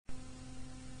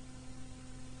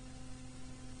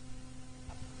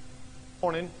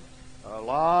Morning, a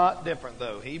lot different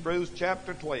though. Hebrews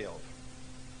chapter 12.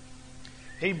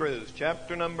 Hebrews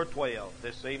chapter number 12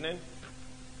 this evening.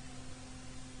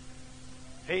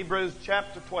 Hebrews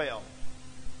chapter 12.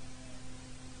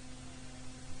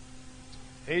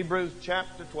 Hebrews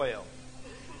chapter 12.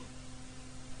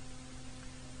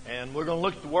 And we're going to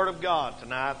look at the Word of God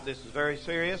tonight. This is very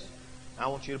serious. I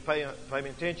want you to pay me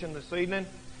attention this evening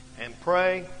and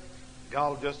pray. God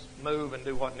will just move and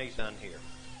do what needs done here.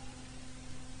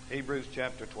 Hebrews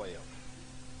chapter 12.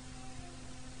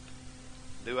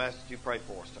 Do ask that you pray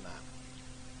for us tonight.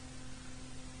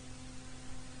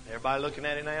 Everybody looking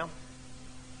at it now?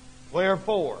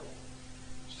 Wherefore,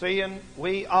 seeing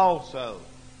we also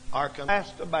are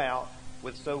compassed about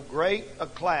with so great a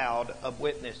cloud of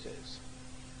witnesses.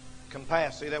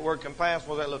 Compass. See that word compass?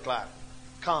 What does that look like?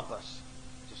 Compass.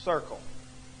 It's a circle.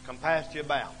 Compassed you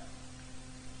about.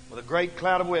 With a great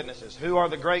cloud of witnesses. Who are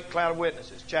the great cloud of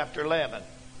witnesses? Chapter 11.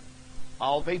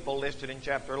 All people listed in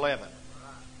chapter 11.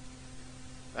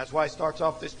 That's why he starts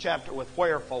off this chapter with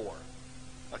wherefore.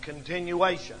 A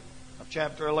continuation of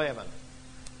chapter 11.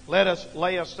 Let us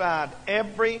lay aside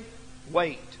every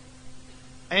weight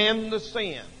and the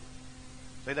sin.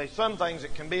 See, there's some things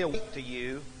that can be a weight to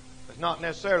you. It's not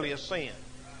necessarily a sin.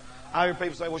 I hear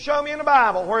people say, well, show me in the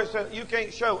Bible where it says you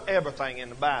can't show everything in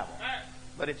the Bible.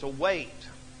 But it's a weight.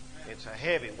 It's a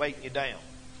heavy weighting you down.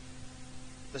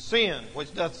 The sin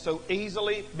which doth so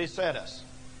easily beset us.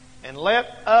 And let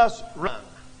us run.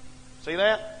 See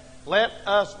that? Let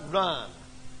us run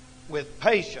with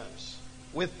patience.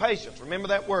 With patience. Remember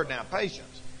that word now,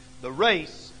 patience. The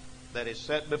race that is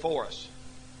set before us.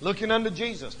 Looking unto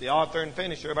Jesus, the author and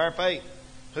finisher of our faith,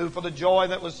 who for the joy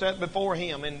that was set before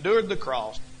Him endured the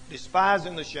cross,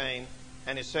 despising the shame,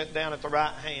 and is set down at the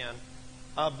right hand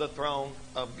of the throne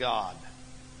of God.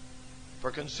 For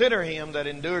consider Him that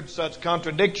endured such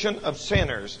contradiction of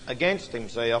sinners against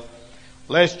Himself,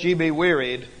 lest ye be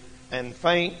wearied and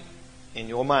faint in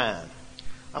your mind.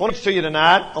 I want to see you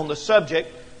tonight on the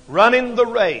subject, running the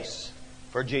race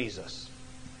for Jesus.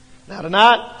 Now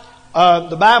tonight,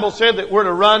 the Bible said that we're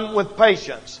to run with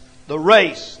patience the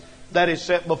race that is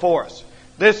set before us.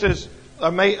 This is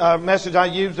a message I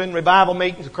use in revival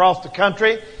meetings across the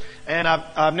country. And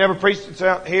I've never preached it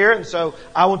out here. And so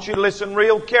I want you to listen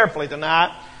real carefully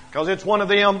tonight, because it's one of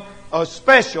them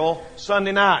special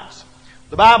Sunday nights.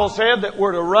 The Bible said that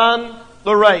we're to run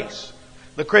the race.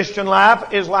 The Christian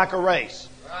life is like a race.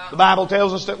 The Bible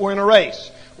tells us that we're in a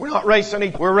race. We're not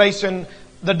racing we're racing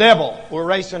the devil. We're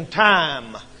racing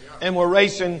time. And we're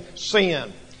racing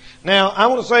sin. Now, I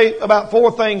want to say about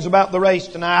 4 things about the race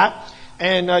tonight.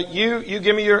 And you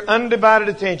give me your undivided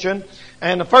attention.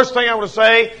 And the first thing I want to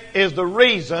say is the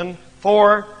reason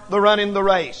for the running the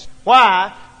race.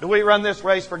 Why do we run this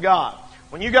race for God?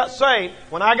 When I got saved,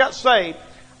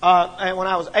 and when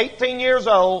I was 18 years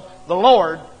old, the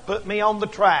Lord put me on the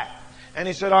track. And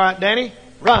He said, all right, Danny,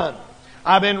 run.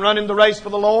 I've been running the race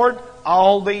for the Lord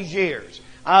all these years.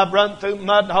 I've run through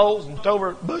mud holes and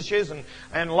over bushes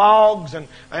and logs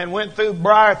and went through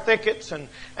briar thickets and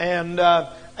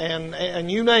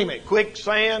you name it,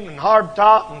 quicksand and hard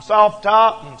top and soft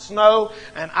top and snow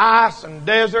and ice and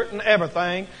desert and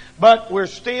everything. But we're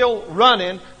still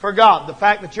running for God. The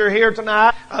fact that you're here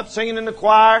tonight, up singing in the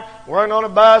choir, working on a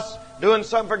bus, doing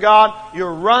something for God,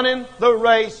 you're running the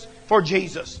race for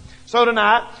Jesus. So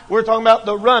tonight, we're talking about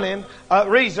the running,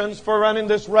 reasons for running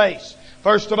this race.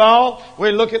 First of all,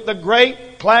 we look at the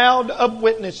great cloud of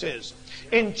witnesses.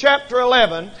 In chapter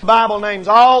 11, the Bible names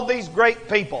all these great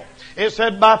people. It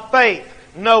said, by faith,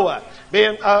 Noah,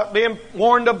 being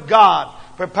warned of God,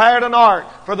 prepared an ark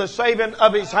for the saving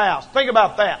of his house. Think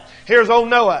about that. Here's old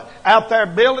Noah out there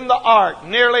building the ark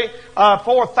nearly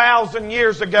 4,000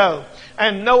 years ago.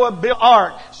 And Noah built the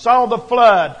ark, saw the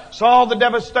flood, saw the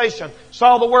devastation,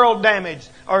 saw the world damaged,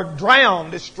 or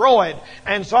drowned, destroyed,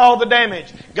 and saw the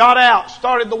damage. Got out,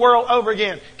 started the world over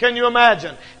again. Can you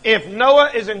imagine? If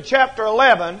Noah is in chapter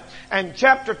 11 and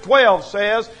chapter 12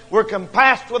 says we're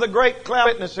compassed with a great cloud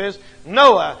of witnesses,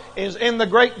 Noah is in the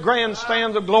great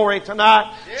grandstands of glory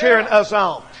tonight cheering us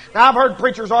on. Now, I've heard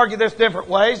preachers argue this different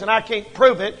ways, and I can't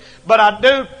prove it, but I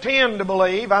do tend to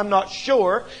believe, I'm not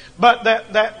sure, but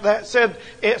that said,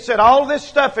 it said all this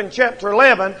stuff in chapter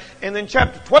 11, and then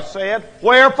chapter 12 said,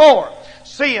 wherefore,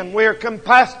 seeing we're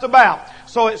compassed about.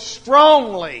 So it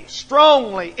strongly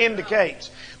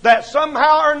indicates that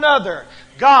somehow or another,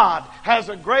 God has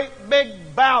a great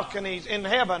big balconies in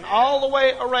heaven all the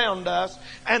way around us,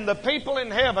 and the people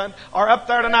in heaven are up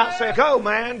there tonight saying, go,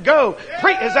 man, go.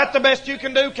 Is that the best you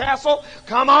can do, Castle?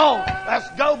 Come on. Let's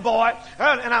go, boy.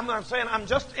 And I'm saying, I'm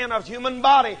just in a human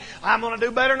body. I'm going to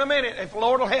do better in a minute if the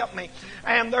Lord will help me.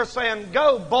 And they're saying,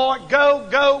 go, boy, go,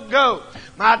 go, go.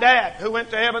 My dad, who went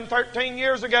to heaven 13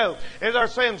 years ago, is there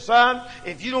saying, son,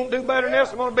 if you don't do better than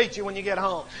this, I'm going to beat you when you get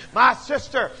home. My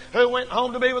sister, who went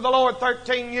home to be with the Lord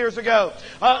 13 years ago,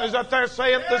 is up there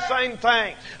saying the same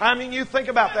thing. I mean, you think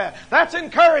about that. That's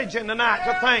encouraging tonight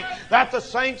to think that the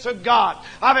saints of God.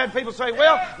 I've had people say,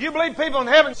 well, you believe people in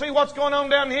heaven see what's going on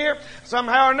down here?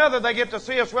 Somehow or another they get to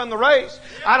see us run the race.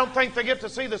 I don't think they get to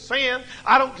see the sin.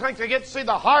 I don't think they get to see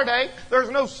the heartache. There's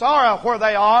no sorrow where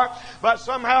they are. But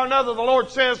somehow or another the Lord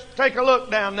says, take a look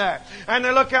down there. And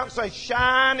they look out and say,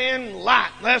 shine in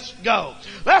light. Let's go.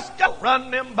 Let's go.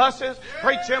 Run them buses,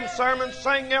 preach them sermons,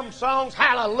 sing them songs.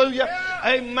 Hallelujah.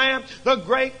 Amen. The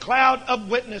great cloud of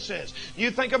witnesses.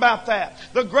 You think about that.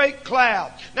 The great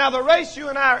cloud. Now the race you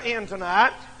and I are in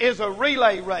tonight is a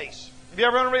relay race. Have you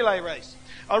ever run a relay race?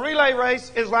 A relay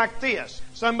race is like this.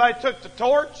 Somebody took the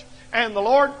torch and the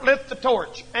Lord lit the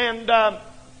torch. And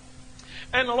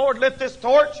the Lord lit this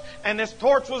torch, and this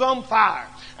torch was on fire.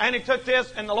 And He took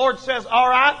this, and the Lord says, all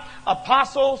right,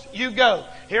 apostles, you go.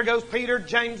 Here goes Peter,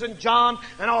 James, and John,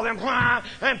 and all them,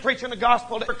 and preaching the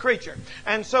gospel to every creature.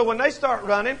 And so when they start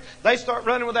running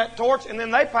with that torch, and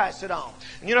then they pass it on.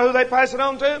 And you know who they pass it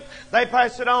on to? They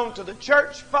pass it on to the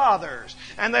church fathers.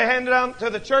 And they hand it on to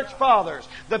the church fathers,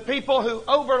 the people who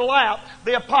overlap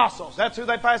the apostles. That's who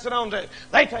they pass it on to.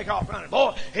 They take off running.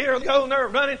 Boy, here they go, and they're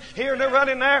running, here and they're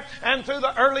running there, and through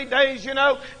the early days, you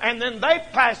know, and then they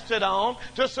passed it on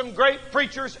to some great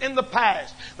preachers in the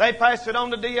past. They passed it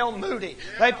on to D.L. Moody.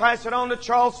 They passed it on to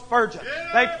Charles Spurgeon.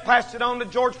 They passed it on to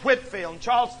George Whitefield and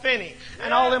Charles Finney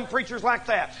and all them preachers like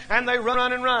that. And they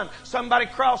run and run. Somebody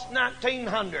crossed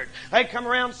 1900. They come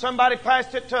around, somebody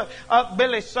passed it to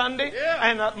Billy Sunday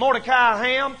and Mordecai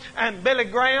Ham and Billy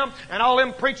Graham, and all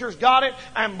them preachers got it,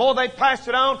 and boy, they passed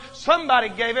it on. Somebody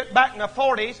gave it back in the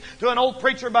 40s to an old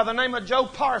preacher by the name of Joe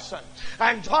Parson.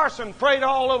 And Parson prayed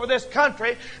all over this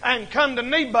country and come to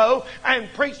Nebo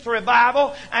and preached a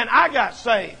revival, and I got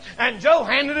saved. And Joe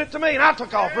handed it to me, and I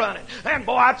took off running. And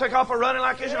boy, I took off running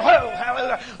like this. Whoa,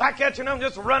 hallelujah. Like that, you know,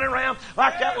 just running around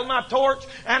like that with my torch,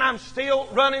 and I'm still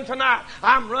running tonight.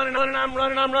 I'm running.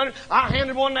 I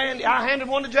handed one to Andy. I handed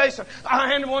one to Jason. I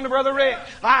handed one to Brother Rick.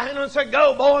 I handed one and said,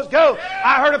 go, boys, go.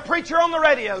 I heard a preacher on the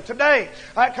radio today.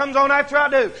 That comes on after I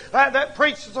do. That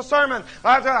preached a sermon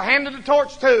I handed the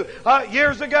torch to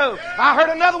years ago. I heard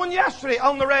another one yesterday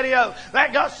on the radio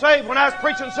that got saved when I was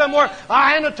preaching somewhere.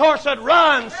 I handed the torch, said,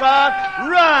 run, son.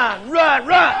 Run.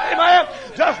 Amen.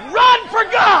 Just run for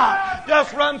God.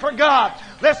 Just run for God.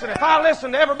 Listen, if I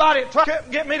listened to everybody that tried to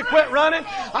get me to quit running,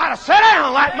 I'd have sat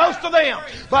down like most of them.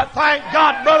 But thank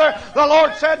God, brother, the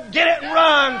Lord said, get it and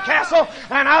run, Castle.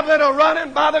 And I've been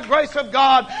running by the grace of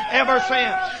God ever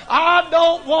since. I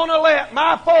don't want to let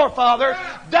my forefathers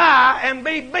die and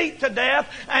be beat to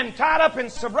death and tied up in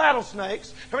some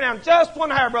rattlesnakes. Come down just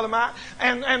one hair, Brother Mike.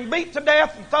 And beat to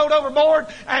death and thrown overboard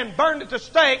and burned at the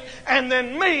stake. And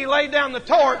then me lay down the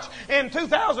torch in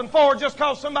 2004 just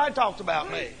because somebody talked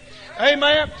about me.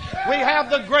 Amen. We have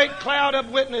the great cloud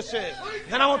of witnesses.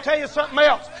 And I want to tell you something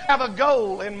else. We have a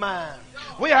goal in mind.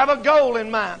 We have a goal in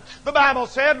mind. The Bible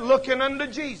said, looking unto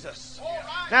Jesus.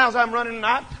 Now as I'm running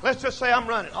tonight, let's just say I'm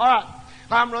running. All right.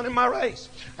 I'm running my race.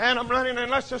 And I'm running, and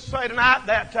let's just say tonight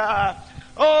that,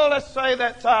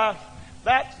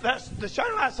 that's the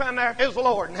shining light sign there is the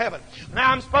Lord in heaven.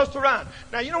 Now I'm supposed to run.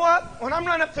 Now you know what? When I'm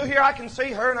running up through here, I can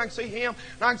see her, and I can see him,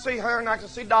 and I can see her, and I can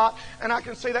see Dot, and I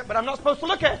can see that, but I'm not supposed to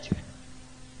look at you.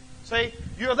 See,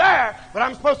 you're there, but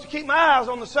I'm supposed to keep my eyes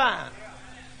on the sign.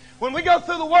 When we go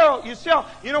through the world, you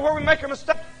know where we make a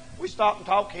mistake? We stop and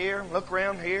talk here, and look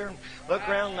around here, and look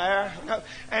around there,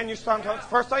 and you start talking.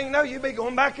 First thing you know, you'll be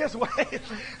going back this way.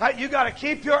 You got to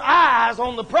keep your eyes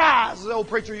on the prize, as the old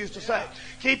preacher used to say.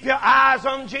 Keep your eyes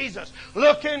on Jesus,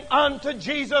 looking unto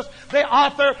Jesus, the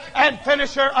author and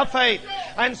finisher of faith.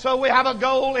 And so we have a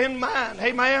goal in mind.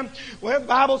 Amen. Well, the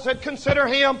Bible said, consider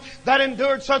him that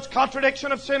endured such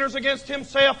contradiction of sinners against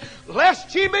himself,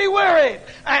 lest ye be wearied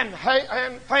and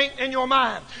faint in your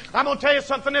mind. I'm going to tell you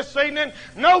something this evening.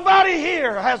 Nobody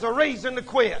here has a reason to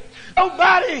quit.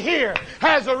 Nobody here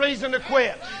has a reason to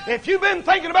quit. If you've been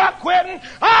thinking about quitting,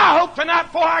 I hope tonight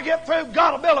before I get through,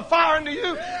 God will build a fire into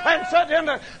you and set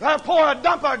in pour a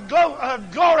dump of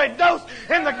glory dose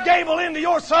in the gable into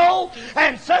your soul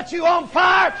and set you on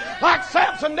fire like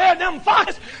Samson did them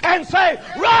foxes and say,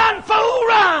 run, fool,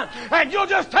 run. and you'll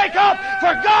just take off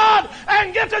for God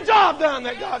and get the job done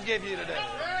that God gave you today.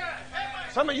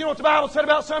 Some of you know what the Bible said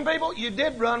about some people? You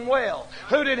did run well.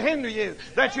 Who did hinder you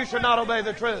that you should not obey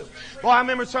the truth? Boy, I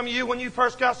remember some of you when you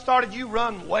first got started, you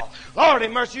run well. Lord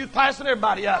have mercy, you passing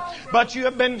everybody up. But you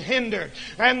have been hindered.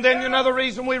 And then another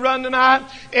reason we run tonight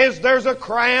is there's a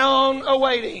crown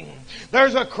awaiting.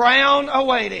 There's a crown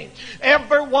awaiting.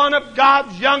 Every one of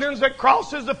God's young'uns that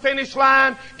crosses the finish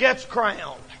line gets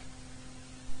crowned.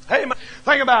 Hey,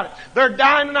 think about it. They're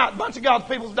dying tonight. A bunch of God's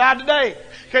people's died today.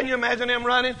 Can you imagine them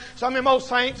running? Some of them old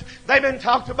saints, they've been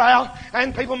talked about,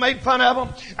 and people made fun of them.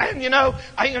 And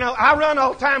I run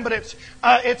all the time, but it's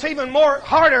even more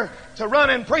harder to run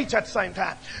and preach at the same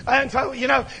time. And so,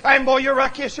 and boy, you're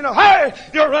ruckus, hey,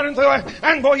 you're running through it,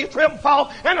 and boy, you trip and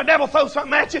fall, and the devil throws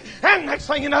something at you, and next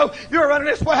thing you know, you're running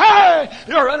this way, hey,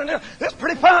 you're running this. It's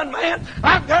pretty fun, man.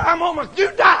 I'm almost,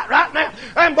 you die right now.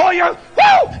 And boy,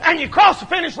 and you cross the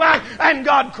finish line, and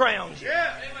God crowns you.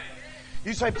 Yeah.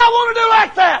 You say, I want to do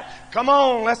like that. Come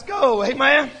on, let's go.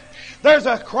 Amen. There's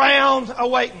a crown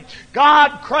awaiting.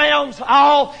 God crowns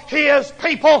all His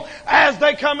people as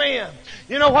they come in.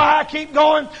 You know why I keep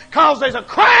going? Because there's a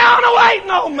crown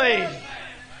awaiting on me.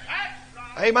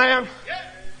 Amen.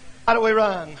 How do we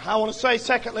run? I want to say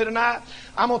secondly tonight,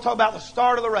 I'm going to talk about the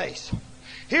start of the race.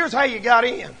 Here's how you got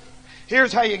in.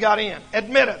 Here's how you got in.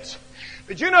 Admittance.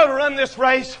 Did you know to run this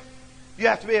race, you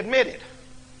have to be admitted?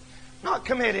 Not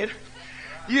committed.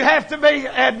 You have to be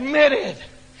admitted.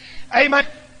 Amen.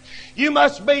 You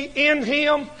must be in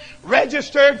Him,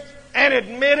 registered and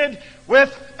admitted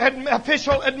with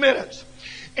official admittance.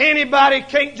 Anybody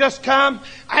can't just come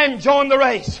and join the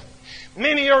race.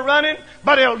 Many are running,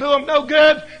 but it'll do them no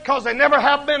good because they never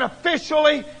have been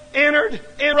officially entered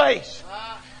in a race.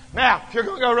 Now, if you're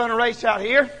going to go run a race out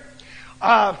here,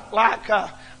 like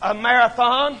a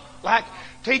marathon, like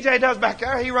TJ does back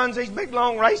there. He runs these big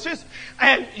long races.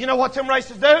 And you know what them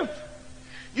races do?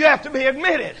 You have to be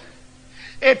admitted.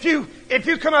 If you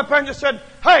come up here and just said,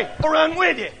 hey, I'll run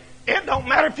with you. It don't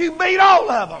matter if you beat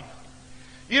all of them.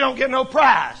 You don't get no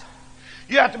prize.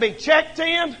 You have to be checked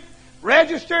in,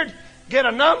 registered, get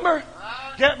a number,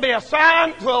 be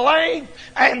assigned to a lane,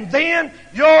 and then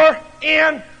you're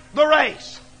in the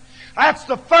race. That's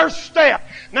the first step.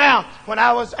 Now, when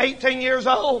I was 18 years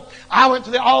old, I went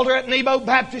to the altar at Nebo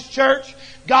Baptist Church.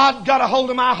 God got a hold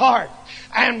of my heart.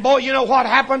 And boy, you know what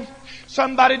happened?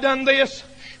 Somebody done this,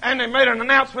 and they made an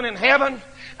announcement in heaven,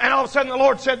 and all of a sudden the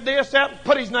Lord said this, that, and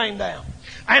put His name down.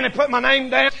 And they put my name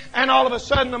down, and all of a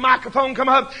sudden the microphone come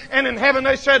up, and in heaven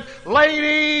they said,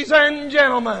 ladies and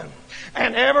gentlemen.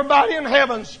 And everybody in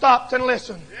heaven stopped and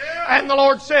listened. And the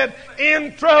Lord said,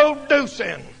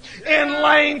 introducing in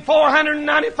lane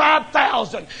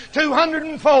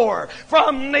 495,204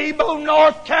 from Nebo,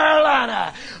 North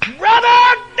Carolina,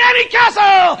 Brother Denny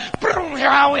Castle. Boom, here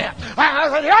I went. I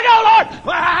said, here I go, Lord.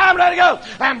 I'm ready to go.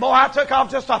 And boy, I took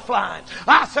off just a flying.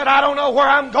 I said, I don't know where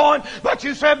I'm going, but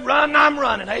you said run, I'm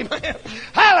running. Amen.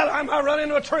 Hallelujah. I'm not running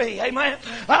into a tree. Amen.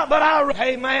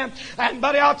 Amen. And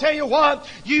buddy, I'll tell you what,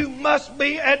 you must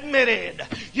be admitted.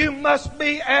 You must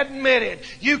be admitted.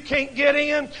 You can't get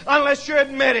in unless you're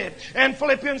admitted. In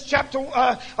Philippians chapter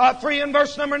 3 and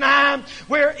verse number 9,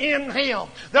 we're in Him.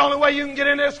 The only way you can get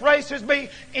in this race is be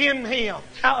in Him.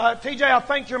 Now, TJ, I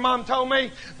think your mom told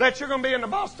me that you're going to be in the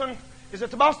Boston. Is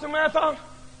it the Boston Marathon?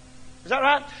 Is that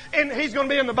right? And he's going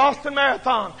to be in the Boston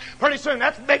Marathon pretty soon.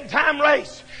 That's a big time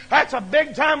race. That's a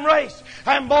big time race.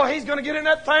 And boy, he's going to get in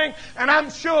that thing. And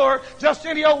I'm sure just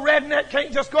any old redneck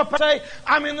can't just go up and say,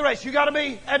 I'm in the race. You got to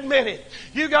be admitted.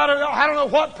 You got to, I don't know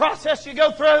what process you go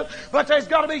through, but there's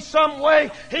got to be some way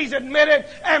he's admitted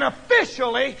and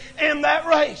officially in that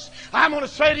race. I'm going to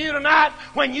say to you tonight,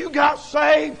 when you got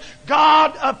saved,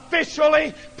 God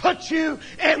officially put you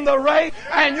in the race,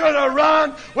 and you're to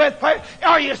run with faith.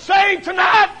 Are you saved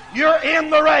tonight? You're in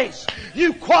the race.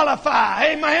 You qualify.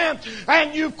 Amen.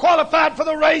 And you've qualified for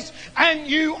the race, and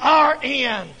you are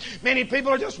in. Many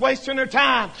people are just wasting their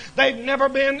time. They've never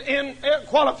been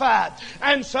qualified.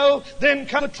 And so then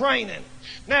comes the training.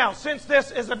 Now, since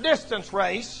this is a distance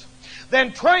race,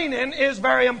 then training is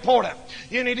very important.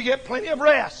 You need to get plenty of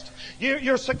rest.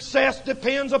 Your success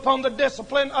depends upon the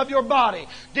discipline of your body.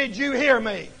 Did you hear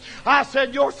me? I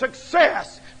said your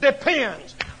success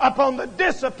depends upon the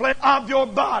discipline of your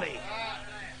body.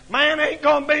 Man ain't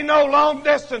going to be no long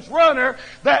distance runner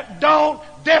that don't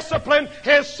discipline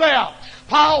himself.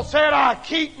 Paul said, I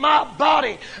keep my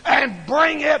body and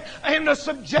bring it into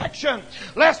subjection,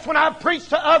 lest when I preach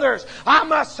to others, I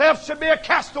myself should be a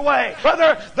castaway.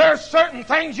 Brother, there's certain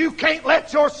things you can't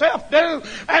let yourself do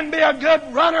and be a good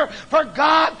runner for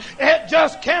God. It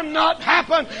just cannot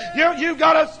happen. You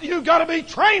gotta be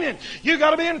training. You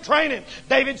gotta be in training.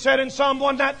 David said in Psalm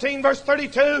 119 verse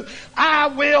 32, I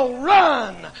will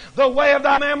run the way of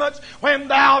thy commandments when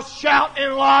thou shalt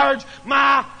enlarge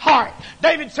my heart.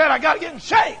 David said, I gotta get in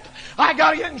shape. I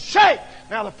gotta get in shape.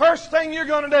 Now the first thing you're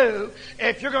gonna do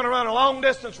if you're gonna run a long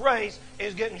distance race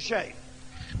is get in shape.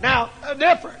 Now,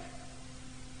 different.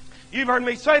 You've heard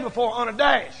me say before on a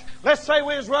dash. Let's say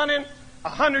we was running a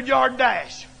 100-yard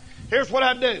dash. Here's what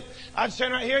I'd do. I'd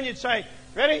stand right here and you'd say,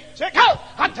 ready, set, go!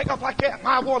 I'd take off like that.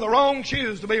 I wore the wrong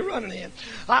shoes to be running in.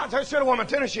 I should have worn my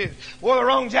tennis shoes. Wore the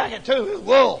wrong jacket too. It was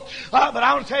wool. But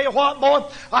I want to tell you what, boy.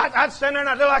 I'd stand there and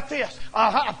I'd do like this.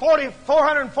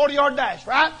 440-yard dash,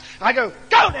 right? I go,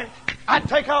 go! And I'd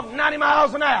take off 90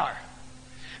 miles an hour.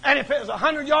 And if it was a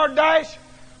 100-yard dash,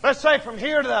 let's say from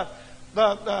here to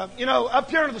up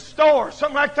here to the store,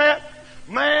 something like that,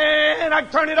 man, I'd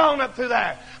turn it on up through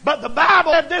there. But the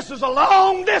Bible said this is a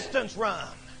long distance run.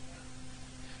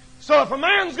 So if a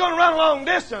man's going to run a long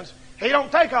distance, he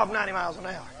don't take off 90 miles an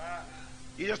hour.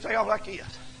 You just take off like this.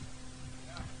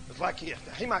 It's like this.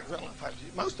 Now, he might run like that.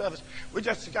 Most of us, we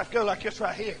just got to go like this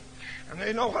right here. And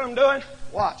you know what I'm doing?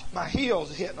 Watch. My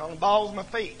heels are hitting on the balls of my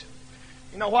feet.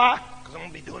 You know why? Because I'm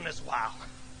going to be doing this a while.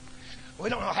 We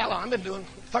don't know how long. I've been doing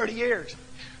 30 years.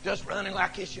 Just running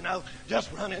like this,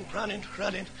 Just running.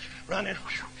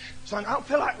 Son, I don't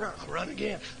feel like running. I'll run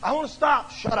again. I want to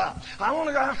stop. Shut up. I want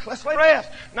to go. Let's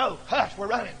rest. No, hush. We're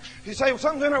running. You say, well,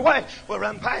 something's in our way. We'll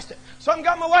run past it. Something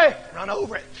got in my way. Run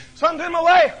over it. Something's in my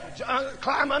way.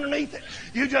 Climb underneath it.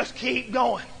 You just keep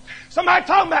going. Somebody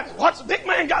talking about me. What's the big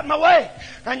man got in my way?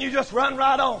 And you just run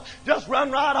right on. Just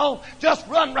run right on. Just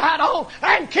run right on.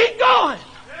 And keep going.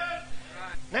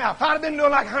 Now, if I'd have been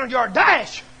doing like a 100-yard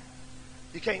dash,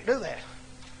 you can't do that.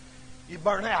 You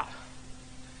burn out.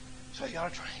 So you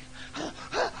got to train.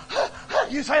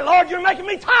 You say, Lord, you're making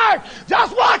me tired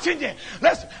just watching you.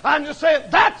 Listen, I'm just saying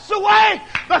that's the way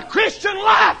the Christian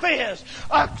life is.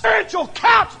 A spiritual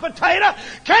couch potato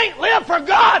can't live for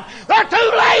God. They're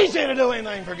too lazy to do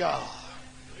anything for God.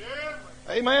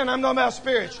 Yeah. Amen. I'm talking about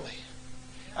spiritually.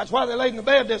 That's why they laid in the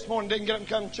bed this morning and didn't get up and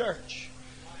come to church.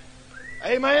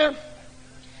 Amen.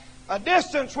 A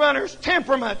distance runner's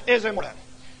temperament is important.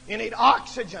 You need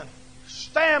oxygen,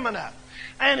 stamina,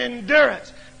 and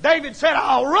endurance. David said,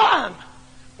 I'll run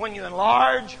when you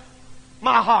enlarge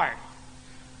my heart.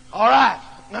 All right,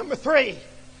 number 3,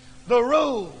 the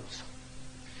rules.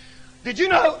 Did you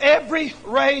know every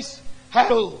race has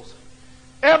rules?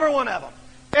 Every one of them.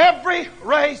 Every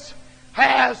race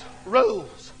has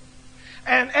rules.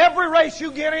 And every race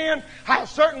you get in has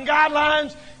certain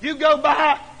guidelines you go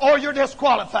by or you're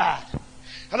disqualified.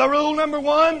 And the rule number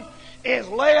 1 is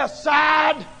lay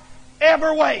aside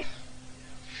every weight.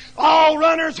 All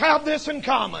runners have this in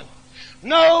common.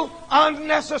 No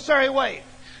unnecessary weight.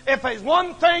 If there's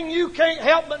one thing you can't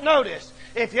help but notice,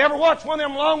 if you ever watch one of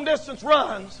them long distance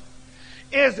runs,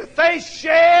 is that they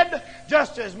shed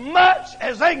just as much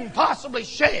as they can possibly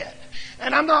shed.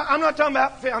 And I'm not talking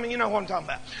about, you know what I'm talking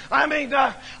about. I mean,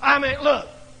 look,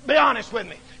 be honest with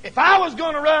me. If I was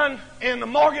going to run in the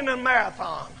Morganton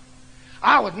Marathon,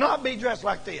 I would not be dressed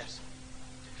like this.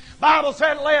 Bible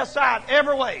said lay aside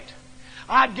every weight.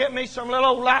 I'd get me some little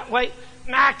old lightweight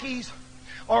Nikes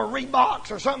or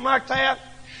Reeboks or something like that.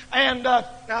 And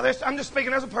now this, I'm just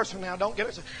speaking as a person now. Don't get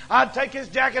it. I'd take this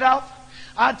jacket off.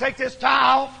 I'd take this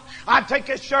tie off. I'd take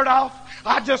this shirt off.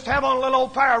 I'd just have on a little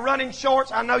old pair of running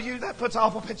shorts. I know that puts an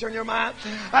awful picture in your mind.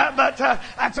 But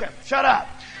that's it. Shut up.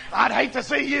 I'd hate to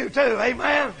see you too.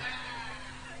 Amen.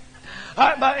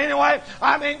 But anyway,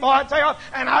 boy, I tell you,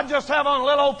 and I'd just have on a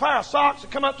little old pair of socks that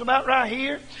come up to about right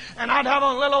here, and I'd have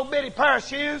on a little old bitty pair of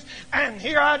shoes, and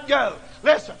here I'd go.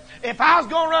 Listen, if I was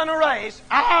going to run a race,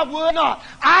 I would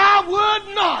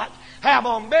not have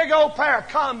on big old pair of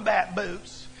combat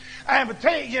boots. And a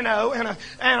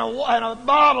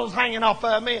bottles hanging off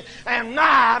of me, and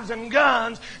knives and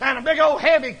guns, and a big old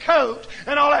heavy coat,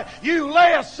 and all that. You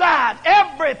lay aside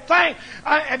everything.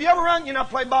 Have you ever run?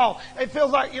 Play ball. It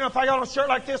feels like, if I got on a shirt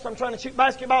like this, I'm trying to shoot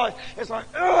basketball. It's like,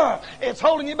 ugh, it's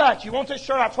holding you back. You want this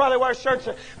shirt? That's why they wear shirts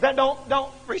that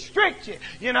don't restrict you.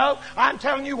 I'm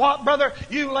telling you what, brother,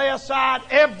 you lay aside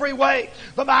every weight.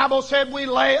 The Bible said we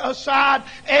lay aside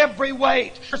every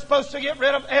weight. We're supposed to get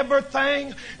rid of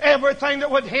everything everything that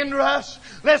would hinder us.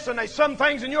 Listen, there's some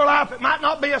things in your life that might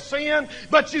not be a sin,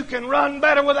 but you can run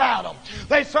better without them.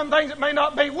 There's some things that may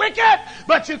not be wicked,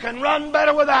 but you can run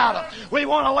better without them. We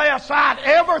want to lay aside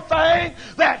everything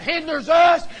that hinders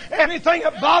us, anything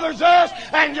that bothers us,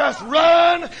 and just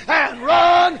run and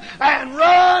run and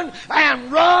run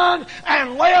and run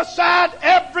and lay aside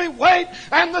every weight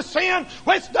and the sin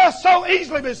which does so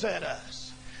easily beset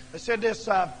us. They said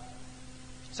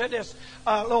this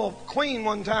little queen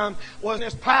one time was in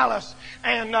this palace,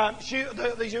 and she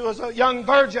was a young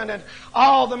virgin, and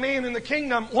all the men in the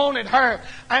kingdom wanted her.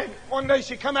 And one day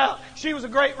she come out, she was a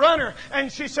great runner,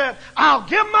 and she said, I'll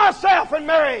give myself and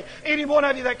marry any one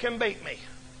of you that can beat me.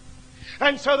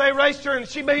 And so they raced her, and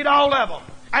she beat all of them.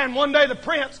 And one day the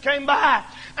prince came by,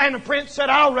 and the prince said,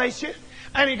 I'll race you.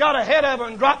 And he got ahead of her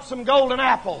and dropped some golden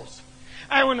apples.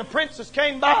 And when the princess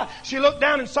came by, she looked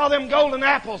down and saw them golden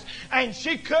apples, and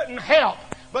she couldn't help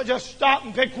but just stop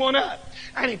and pick one up.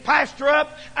 And he passed her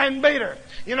up and beat her.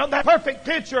 You know, that perfect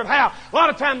picture of how a lot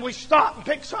of times we stop and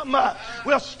pick something up.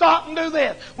 We'll stop and do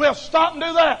this. We'll stop and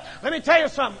do that. Let me tell you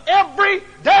something. Every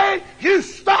day you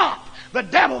stop, the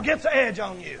devil gets the edge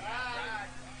on you.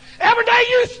 Every day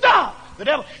you stop, the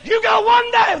devil. You go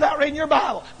one day without reading your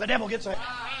Bible, the devil gets the edge.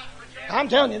 I'm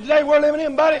telling you, today we're living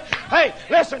in, buddy. Hey,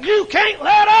 listen, you can't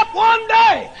let up one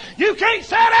day. You can't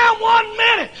sit down 1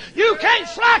 minute. You can't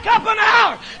slack up an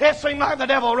hour. It seems like the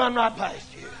devil will run right past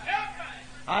you.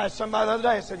 I asked somebody the other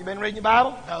day, I said, you been reading your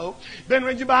Bible? No. Been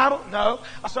reading your Bible? No.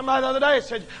 I asked somebody the other day, I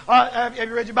said, have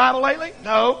you read your Bible lately?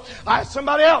 No. I asked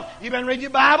somebody else, you been reading your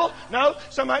Bible? No.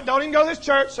 Somebody, don't even go to this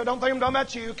church, so don't think I'm talking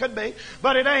about you. It could be,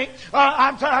 but it ain't.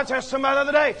 I asked somebody the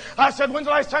other day, I said, when's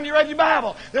the last time you read your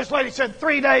Bible? This lady said,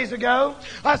 3 days ago.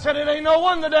 I said, it ain't no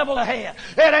wonder the devil's ahead.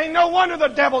 It ain't no wonder the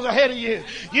devil's ahead of you.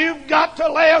 You've got to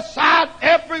lay aside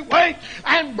every weight,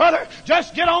 and brother,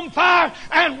 just get on fire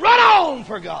and run on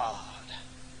for God.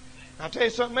 I'll tell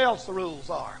you something else the rules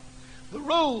are. The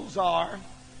rules are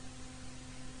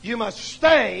you must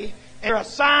stay in your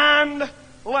assigned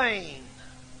lane.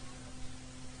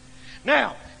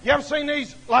 Now, you ever seen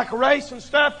these like a race and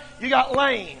stuff? You got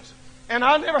lanes. And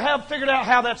I never have figured out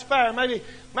how that's fair. Maybe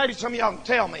some of y'all can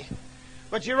tell me.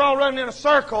 But you're all running in a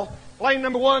circle. Lane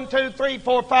number 1, 2, 3,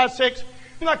 4, 5, 6. Seems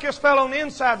like this fellow on the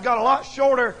inside got a lot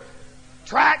shorter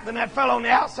track than that fellow on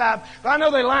the outside. But I know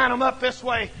they line them up this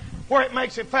way where it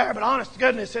makes it fair, but honest to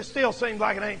goodness, it still seems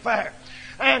like it ain't fair.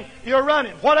 And you're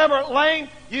running. Whatever lane,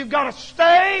 you've got to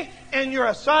stay in your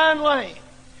assigned lane.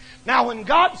 Now, when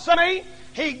God sent me,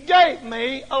 He gave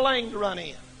me a lane to run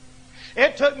in.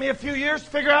 It took me a few years to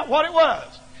figure out what it was.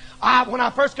 When I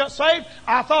first got saved,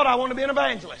 I thought I wanted to be an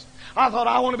evangelist. I thought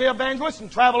I want to be an evangelist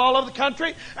and travel all over the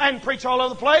country and preach all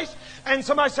over the place. And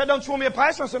somebody said, don't you want to be a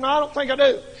pastor? I said, no, I don't think I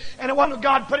do. And it wasn't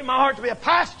God put in my heart to be a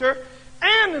pastor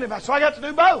and an evangelist. So I got to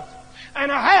do both. And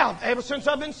I have, ever since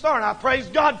I've been starting. I praise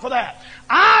God for that.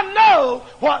 I know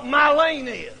what my lane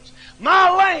is.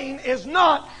 My lane is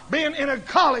not being in a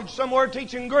college somewhere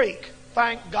teaching Greek.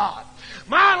 Thank God.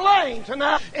 My lane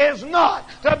tonight is not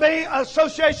to be an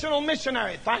associational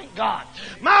missionary. Thank God.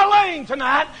 My lane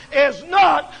tonight is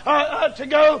not to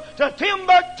go to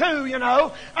Timbuktu,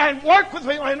 and work with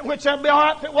people, which that'd be all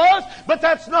right if it was, but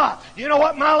that's not. You know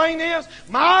what my lane is?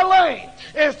 My lane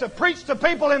is to preach to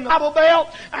people in the Bible Belt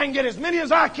and get as many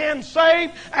as I can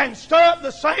saved and stir up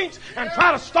the saints and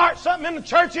try to start something in the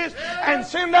churches and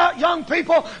send out young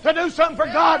people to do something for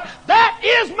God. That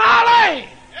is my lane.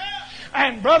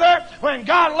 And brother, when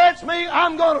God lets me,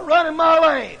 I'm going to run in my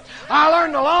lane. I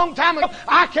learned a long time ago,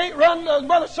 I can't run in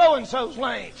Brother So-and-so's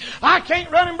lane. I can't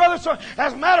run in Brother So.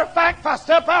 As a matter of fact, if I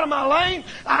step out of my lane,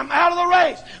 I'm out of the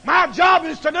race. My job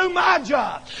is to do my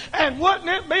job. And wouldn't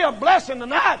it be a blessing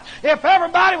tonight if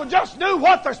everybody would just do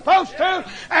what they're supposed to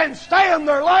and stay in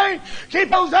their lane, keep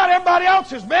those out of everybody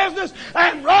else's business,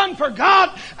 and run for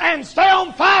God and stay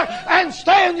on fire and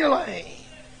stay in your lane.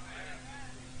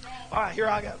 All right, here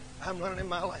I go. I'm running in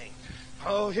my lane.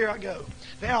 Oh, here I go.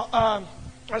 Now,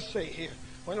 let's see here.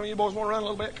 When you boys want to run a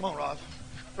little bit? Come on, Rod.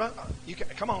 Run. You can.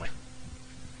 Come on.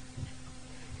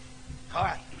 All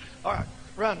right.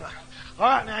 Run. All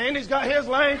right. Now, Andy's got his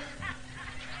lane.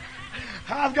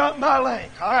 I've got my lane.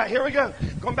 All right. Here we go.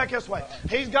 Going back this way.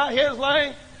 He's got his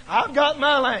lane. I've got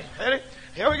my lane. Ready?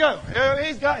 Here we go.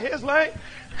 He's got his lane.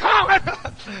 Come on.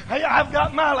 Hey, I've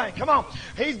got my lane. Come on.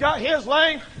 He's got his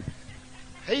lane.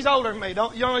 He's older than me. You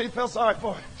don't even feel sorry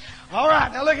for him. All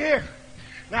right, now look here.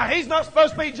 Now, he's not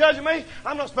supposed to be judging me.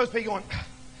 I'm not supposed to be going,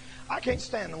 I can't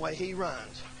stand the way he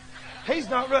runs. He's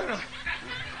not running.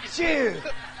 Phew.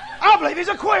 I believe he's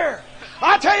a queer.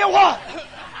 I tell you what.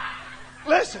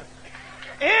 Listen,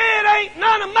 it ain't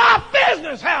none of my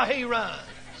business how he runs.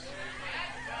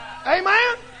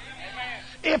 Amen?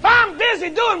 If I'm busy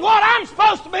doing what I'm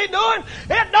supposed to be doing,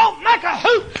 it don't make a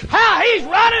hoot how he's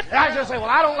running. And I just say, well,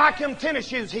 I don't like them tennis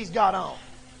shoes he's got on.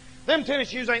 Them tennis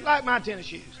shoes ain't like my tennis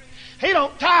shoes. He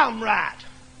don't tie them right.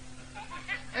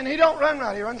 And he don't run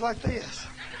right. He runs like this.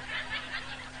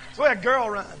 That's the way a girl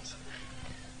runs.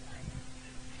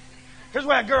 Here's the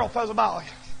way a girl throws a ball.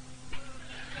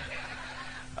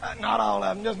 Not all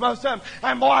of them, just most of them.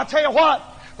 And boy, I tell you what,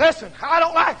 listen, I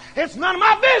don't like, it's none of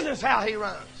my business how he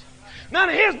runs. None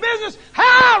of his business how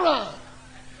I run.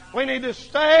 We need to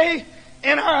stay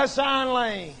in our assigned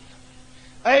lane.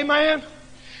 Amen?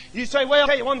 You say, well, I'll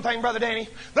tell you one thing, Brother Danny.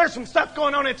 There's some stuff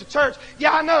going on at the church.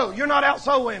 Yeah, I know. You're not out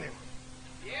soul winning.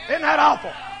 Isn't that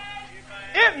awful?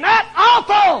 Isn't that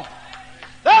awful?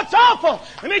 That's awful.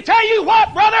 Let me tell you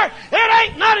what, brother. It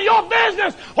ain't none of your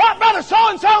business what brother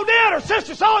so-and-so did or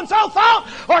sister so-and-so thought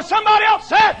or somebody else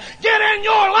said. Get in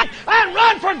your life and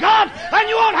run for God, and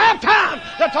you won't have time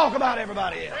to talk about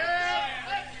everybody else.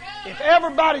 If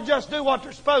everybody just do what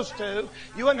they're supposed to,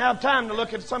 you wouldn't have time to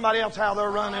look at somebody else how they're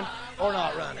running or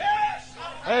not running.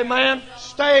 Amen.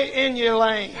 Stay in your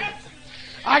lane.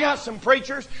 I got some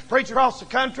preachers across the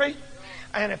country,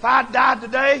 and if I died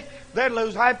today, they'd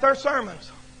lose half their sermons.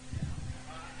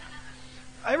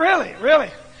 Really.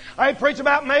 They preach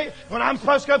about me. When I'm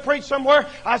supposed to go preach somewhere,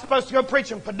 I'm supposed to go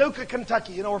preach in Paducah,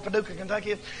 Kentucky. You know where Paducah,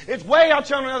 Kentucky is? It's way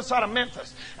out on the other side of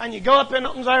Memphis. And you go up in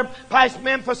there past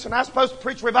Memphis, and I'm supposed to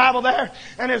preach revival there.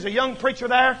 And there's a young preacher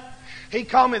there. He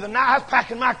called me the night I was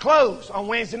packing my clothes on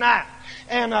Wednesday night.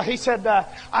 And he said,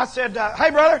 I said,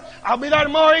 hey, brother, I'll be there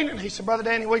tomorrow evening. He said, Brother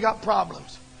Danny, we got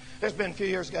problems. It's been a few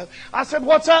years ago. I said,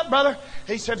 what's up, brother?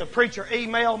 He said, the preacher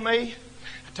emailed me,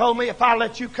 told me if I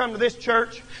let you come to this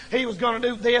church, he was going to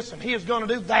do this and he was going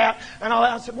to do that and all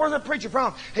that. I said, where's that preacher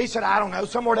from? He said, I don't know,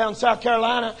 somewhere down in South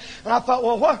Carolina. And I thought,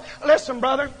 well, what? Listen,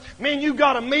 brother, me and you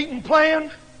got a meeting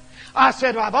planned. I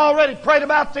said, I've already prayed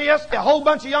about this. A whole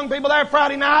bunch of young people there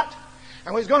Friday night.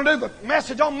 And we was going to do the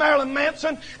message on Marilyn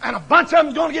Manson, and a bunch of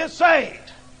them's going to get saved.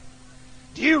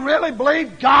 Do you really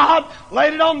believe God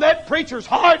laid it on that preacher's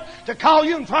heart to call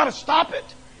you and try to stop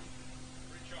it?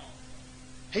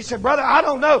 He said, brother, I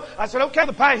don't know. I said, okay,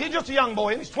 the pastor, he's just a young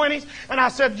boy in his 20s. And I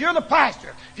said, you're the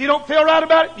pastor. If you don't feel right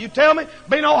about it, you tell me.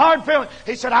 Be no hard feeling.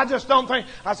 He said, I just don't think.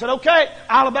 I said, okay,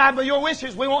 I'll abide by your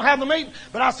wishes. We won't have the meeting.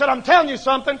 But I said, I'm telling you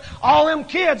something. All them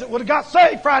kids that would have got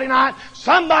saved Friday night,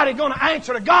 somebody going to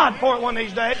answer to God for it one of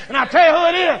these days. And I tell you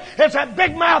who it is. It's that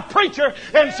big mouth preacher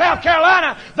in South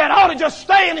Carolina that ought to just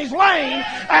stay in his lane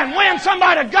and win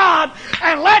somebody to God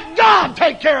and let God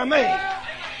take care of me.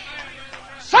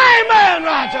 Say amen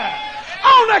right there.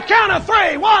 On the count of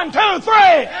 3. 1, 2, 3.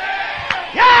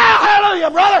 Yeah, hallelujah,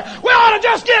 brother. We ought to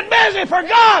just get busy for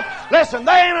God. Listen,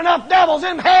 there ain't enough devils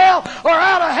in hell or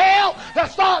out of hell to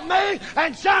stop me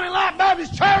and Shining Light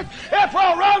Baptist Church if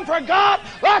we'll run for God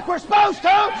like we're supposed to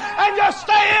and just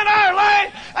stay in our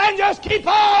lane and just keep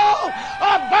on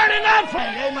burning that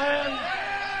flag.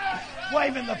 Amen.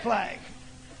 Waving the flag.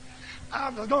 I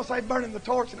was going to say burning the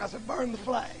torch, and I said burn the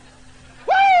flag.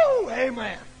 Woo!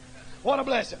 Amen. What a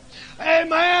blessing.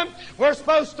 Amen. We're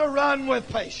supposed to run with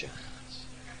patience.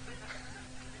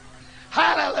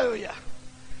 Hallelujah.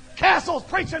 Castle's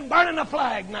preaching burning the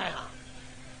flag now.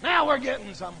 Now we're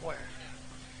getting somewhere.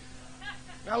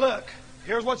 Now look,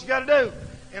 here's what you got to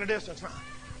do in a distance run.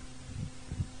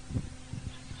 You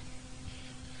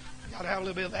got to have a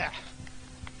little bit of that.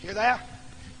 Hear that?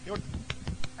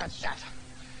 That's that.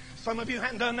 Some of you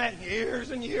hadn't done that in years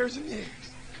and years and years.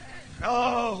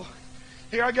 Oh,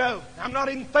 here I go. I'm not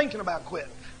even thinking about quitting.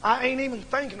 I ain't even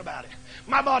thinking about it.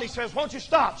 My body says, won't you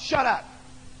stop? Shut up.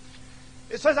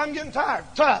 It says I'm getting tired.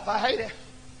 Tough. I hate it.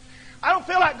 I don't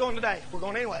feel like going today. We're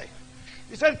going anyway.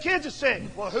 You say the kids are sick.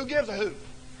 Well, who gives a hoot?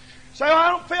 Say,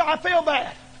 well, I feel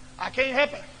bad. I can't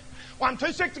help it. Well, I'm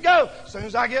too sick to go. As soon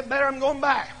as I get better, I'm going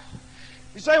back.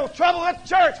 You say, well, trouble at the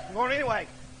church. I'm going anyway.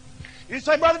 You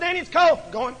say, Brother Danny, it's cold.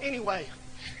 I'm going anyway.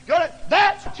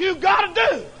 That's what you got to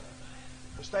do.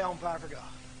 Stay on fire for God.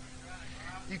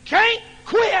 You can't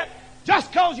quit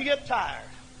just because you get tired.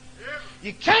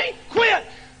 You can't quit.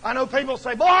 I know people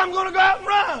say, boy, I'm going to go out and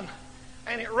run.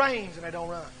 And it rains and they don't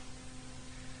run.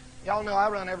 Y'all know I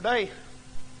run every day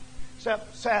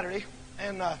except Saturday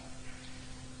and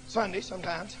Sunday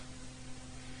sometimes.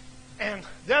 And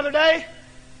the other day,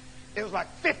 it was like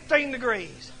 15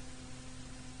 degrees.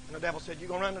 And the devil said, you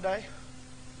going to run today?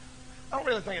 I don't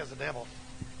really think it's the devil.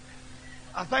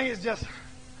 I think it's just...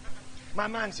 my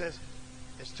mind says,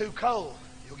 it's too cold.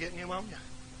 You'll get pneumonia.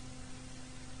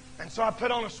 And so I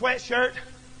put on a sweatshirt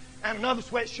and another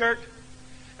sweatshirt.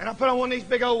 And I put on one of these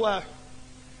big old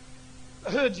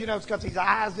hoods, you know, it's got these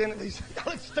eyes in it. These I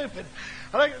look stupid.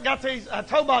 I think it's got these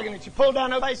toboggan that you pull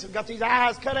down the base. It's got these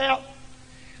eyes cut out.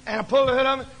 And I pulled the hood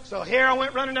on it. So here I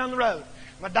went running down the road.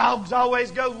 My dogs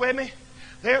always go with me.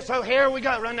 So here we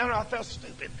go, running down the road. I felt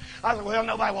stupid. I said, well,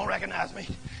 nobody won't recognize me.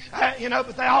 You know,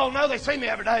 but they all know. They see me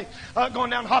every day going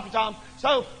down Hoppy Tom.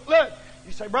 So, look,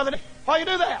 you say, brother, why you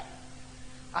do that?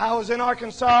 I was in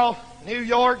Arkansas, New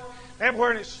York,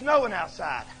 everywhere, and it's snowing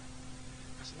outside.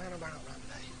 I said, man, I better not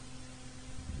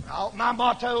run today. My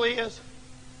motto is,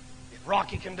 if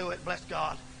Rocky can do it, bless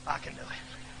God, I can do it.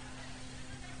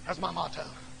 That's my motto.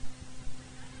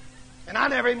 And I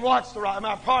never even watched the Rocky. I'm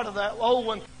not part of that old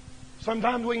one.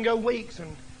 Sometimes we can go weeks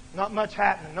and not much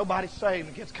happening. Nobody's saved.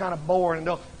 It gets kind of boring.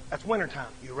 That's wintertime.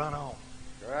 You run on.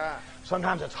 Right.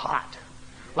 Sometimes it's hot.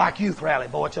 Like youth rally,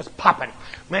 boy, it's just popping.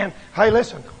 Man, hey,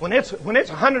 listen, when it's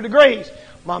 100 degrees,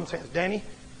 Mom says, Danny,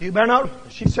 you better not.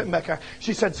 She's sitting back there.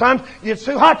 She said, son, it's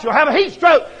too hot. You'll have a heat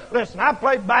stroke. Listen, I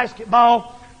played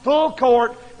basketball, full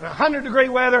court, in 100-degree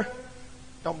weather.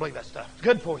 Don't believe that stuff. It's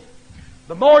good for you.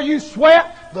 The more you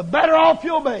sweat, the better off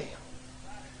you'll be.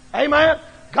 Amen?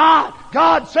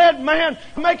 God said man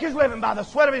make his living by the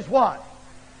sweat of his what?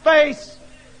 Face.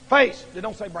 It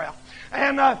don't say brow.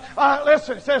 And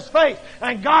listen, it says face.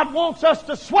 And God wants us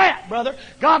to sweat, brother.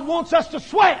 God wants us to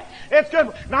sweat. It's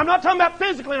good. Now, I'm not talking about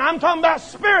physically. I'm talking about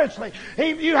spiritually.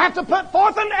 You have to put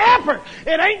forth an effort.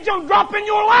 It ain't just drop in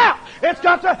your lap.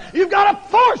 You've got to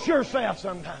force yourself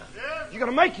sometimes. You've got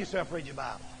to make yourself read your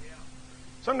Bible.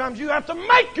 Sometimes you have to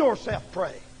make yourself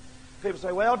pray. People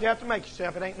say, well, you have to make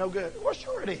yourself. It ain't no good. Well,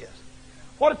 sure it is.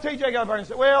 What if TJ got up there and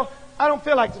said, well, I don't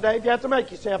feel like today. If you have to make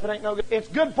yourself, it ain't no good. It's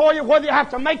good for you whether you have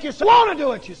to make yourself want to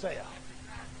do it yourself.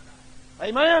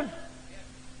 Amen?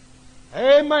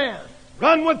 Amen.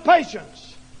 Run with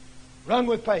patience. Run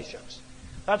with patience.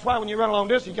 That's why when you run a long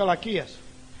distance, you go like this.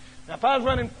 Now, if I was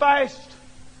running fast,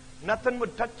 nothing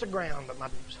would touch the ground but my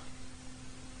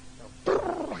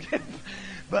boobs.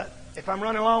 But if I'm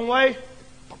running a long way,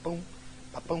 boom,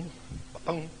 boom,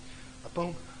 boom,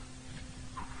 boom.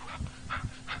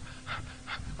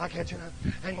 I catch it up.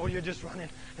 And boy, you're just running,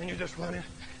 and you're just running,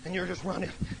 and you're just running,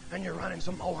 and you're running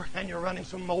some more, and you're running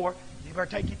some more. You better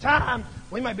take your time.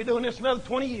 We may be doing this another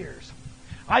 20 years.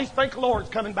 I used to think the Lord's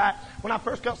coming back. When I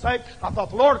first got saved, I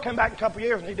thought the Lord would come back in a couple of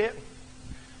years, and He didn't.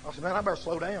 I said, man, I better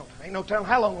slow down. Ain't no telling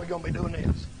how long we're going to be doing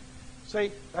this.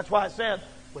 See, that's why it said,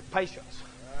 with patience.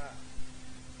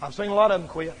 I've seen a lot of them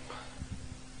quit.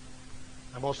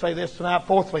 I'm going to say this tonight.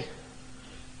 Fourthly,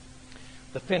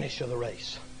 the finish of the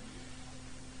race.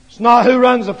 It's not who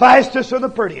runs the fastest or the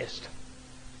prettiest,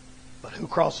 but who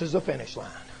crosses the finish line.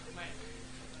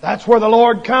 That's where the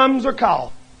Lord comes or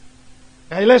calls.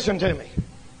 Now, listen to me.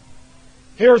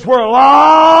 Here's where a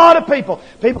lot of people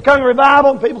come to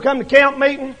revival, and people come to camp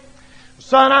meeting.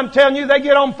 Son, I'm telling you, they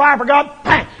get on fire for God.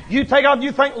 Bang! You take off,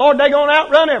 you think, Lord, they're going to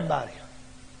outrun everybody.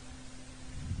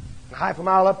 And half a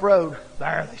mile up road,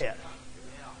 there they sit.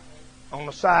 On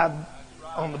the side,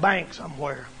 on the bank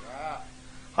somewhere.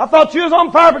 I thought you was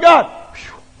on fire for God.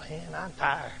 Whew, man, I'm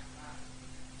tired.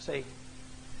 See,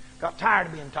 got tired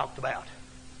of being talked about.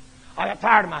 I got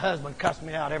tired of my husband cussing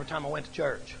me out every time I went to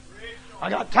church. I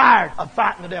got tired of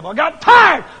fighting the devil. I got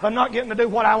tired of not getting to do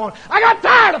what I want. I got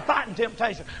tired of fighting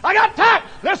temptation. I got tired.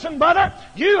 Listen, brother,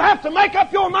 you have to make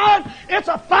up your mind. It's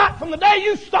a fight from the day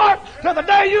you start to the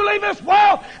day you leave this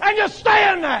world, and just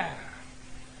stay in there.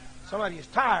 Somebody is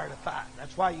tired of fighting.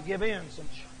 That's why you give in.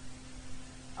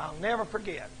 I'll never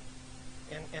forget,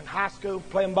 in high school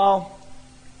playing ball,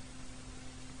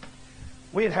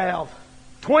 we'd have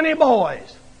 20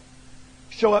 boys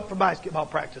show up for basketball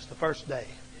practice the first day.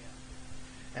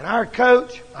 And our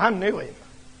coach, I knew him.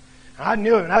 I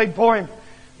played for him,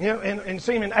 you know, and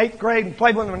seen him in 8th grade and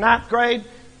played with him in 9th grade,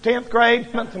 10th grade,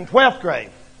 11th and 12th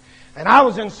grade. And I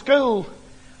was in school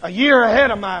a year ahead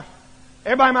of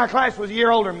everybody in my class was a year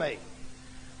older than me.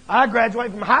 I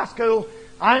graduated from high school.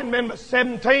 I hadn't been but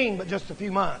 17, but just a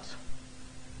few months.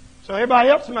 So everybody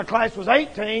else in my class was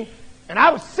 18, and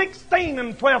I was 16 in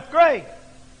the 12th grade.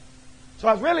 So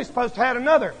I was really supposed to have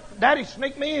another. Daddy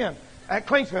sneaked me in at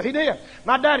Clinksville. He did.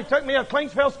 My daddy took me to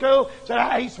Clinksville school,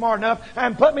 said, he's smart enough,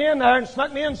 and put me in there and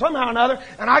snuck me in somehow or another,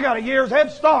 and I got a year's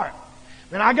head start.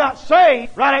 And I got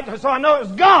saved right after, so I know it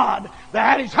was God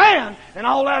that had His hand in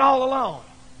all that all along.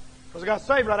 Because I got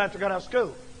saved right after I got out of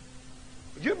school.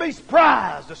 But you'd be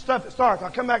surprised the stuff that starts.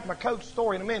 I'll come back to my coach's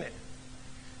story in a minute.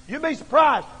 You'd be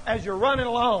surprised as you're running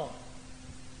along.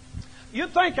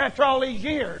 You'd think after all these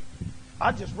years,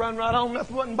 I'd just run right on,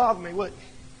 nothing wouldn't bother me, would you?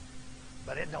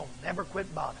 But it don't never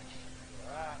quit bothering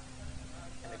you.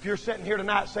 And if you're sitting here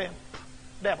tonight saying,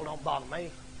 devil don't bother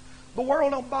me, the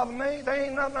world don't bother me, they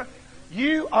ain't nothing.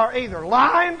 You are either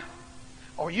lying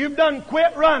or you've done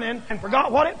quit running and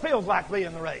forgot what it feels like to be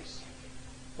in the race.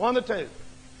 One of the two.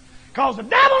 Because the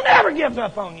devil never gives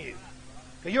up on you.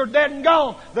 Because you're dead and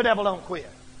gone, the devil don't quit.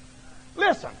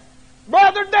 Listen,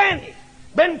 Brother Danny,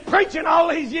 been preaching all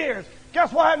these years.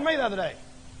 Guess what happened to me the other day?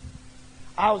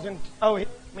 I was in,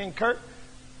 me and Kurt,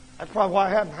 that's probably why I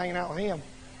hadn't hanging out with him.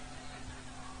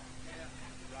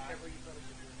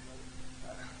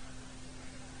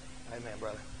 Amen,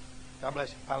 brother. God bless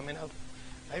you. Follow me now.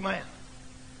 Amen.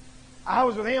 I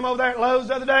was with him over there at Lowe's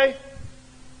the other day.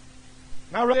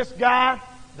 And I this guy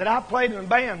that I played in a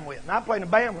band with. And I played in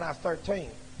a band when I was 13.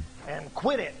 And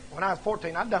quit it when I was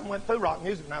 14. I went through rock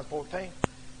music when I was 14.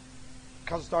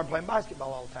 Because I started playing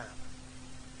basketball all the time.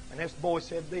 And this boy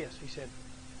said this. He said,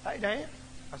 "Hey, Dan."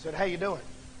 I said, "How you doing?"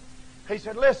 He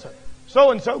said, "Listen,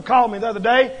 so-and-so called me the other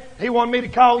day. He wanted me to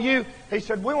call you." He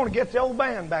said, "We want to get the old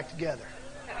band back together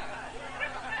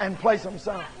and play some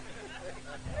songs."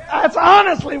 That's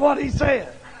honestly what he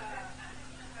said.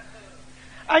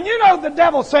 And you know the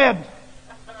devil said,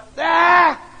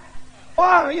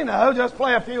 well, just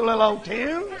play a few little old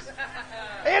tunes.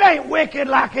 It ain't wicked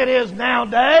like it is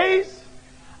nowadays.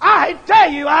 I hate to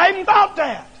tell you, I even thought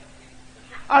that.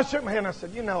 I shook my head and I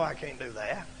said, I can't do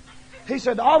that. He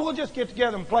said, we'll just get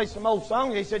together and play some old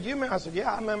songs. He said, "You remember?" I said,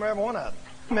 "Yeah, I remember every one of them.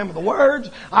 I remember the words.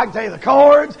 I can tell you the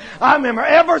chords. I remember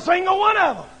every single one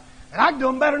of them. And I can do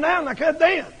them better now than I could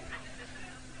then.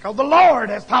 Because the Lord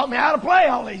has taught me how to play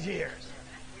all these years."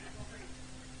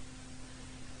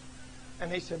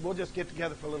 And he said, "We'll just get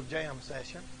together for a little jam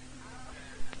session.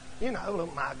 Little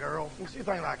My Girl." You see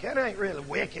things like that. It ain't really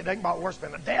wicked. It ain't about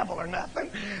worshiping the devil or nothing.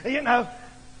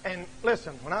 And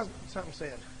listen, when something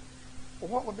said, "Well,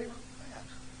 what would be wrong with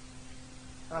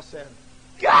that?" I said,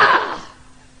 "God!"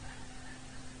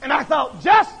 And I thought,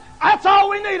 that's all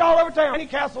we need all over town. Any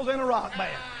castles in a rock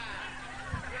band.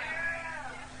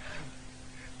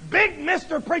 Big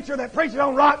Mr. Preacher that preaches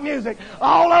on rock music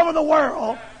all over the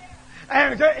world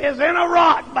and is in a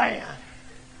rock band.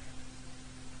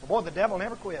 Boy, the devil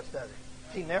never quits, does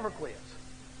he? He never quits.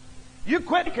 You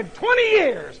quit in 20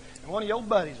 years and one of your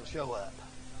buddies will show up.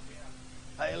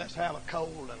 "Hey, let's have a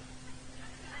cold."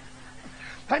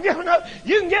 And you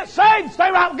can get saved, stay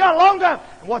right with God a long time,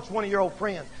 and watch one of your old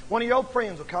friends. One of your old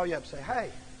friends will call you up and say, "Hey,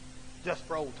 just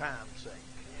for old time's sake."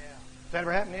 Has that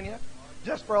ever happened to any of you?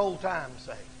 Just for old time's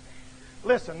sake.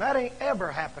 Listen, that ain't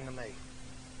ever happened to me.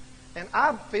 And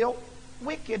I feel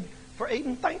wicked for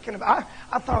even thinking about it.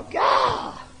 I thought,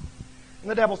 God. And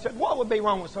the devil said, "What would be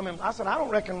wrong with some of them?" I said, "I don't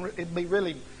reckon it'd be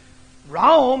really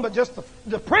wrong, but just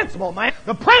the principle, man.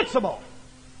 The principle."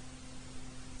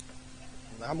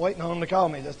 I'm waiting on him to call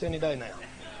me just any day now.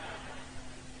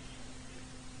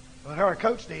 But our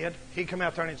coach did. He'd come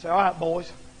out there and he'd say, "All right,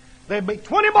 boys. There'd be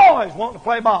 20 boys wanting to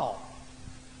play ball.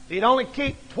 He'd only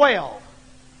keep 12.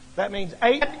 That means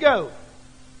 8 had to go.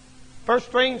 First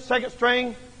string, second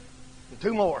string, and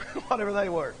 2 more, whatever they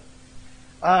were.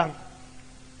 I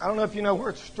don't know if you know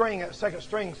where second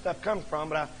string stuff comes from,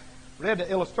 but I read the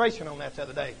illustration on that the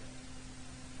other day.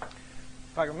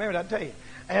 If I can remember, I'd tell you.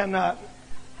 And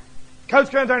Coach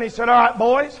came there and he said, "All right,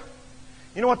 boys,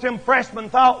 you know what them freshmen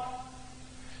thought?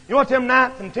 You know what them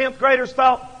 9th and 10th graders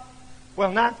thought?"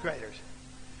 Well, 9th graders.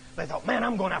 They thought, "Man,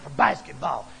 I'm going out for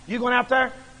basketball." You going out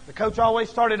there? The coach always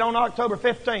started on October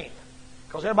 15th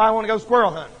because everybody want to go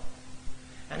squirrel hunting.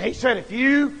 And he said, if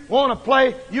you want to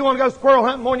go squirrel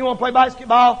hunting more than you want to play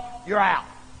basketball, you're out.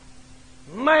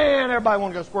 Man, everybody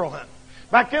want to go squirrel hunting.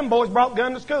 Back then, boys brought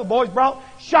guns to school. Boys brought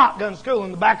shotguns to school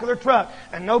in the back of their truck.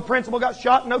 And no principal got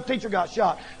shot, no teacher got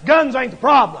shot. Guns ain't the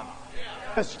problem.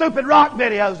 The stupid rock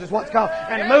videos is what's called,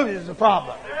 and the movies is the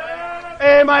problem.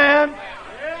 Amen.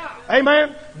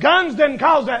 Amen. Guns didn't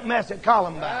cause that mess at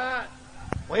Columbine.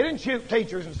 We didn't shoot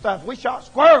teachers and stuff. We shot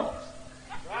squirrels.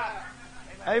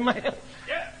 Amen.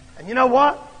 And you know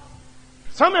what?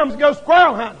 Some of them go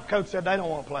squirrel hunting. Coach said they don't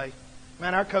want to play.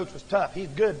 Man, our coach was tough. He's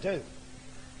good too.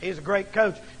 He's a great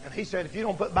coach. And he said, if you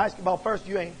don't put basketball first,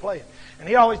 you ain't playing. And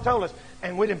he always told us,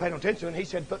 and we didn't pay no attention, and he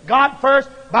said, put God first,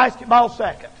 basketball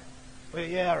second. Well,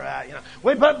 yeah, right.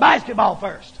 We put basketball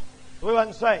first. We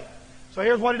wasn't saved. So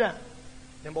here's what he done.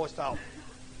 Them boys thought.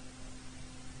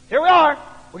 Here we are.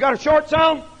 We got our shorts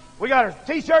on. We got our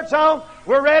t-shirts on.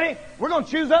 We're ready. We're going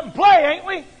to choose up and play, ain't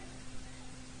we?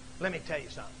 Let me tell you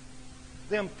something.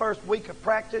 Them first week of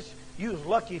practice, you was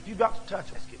lucky if you got to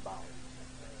touch basketball.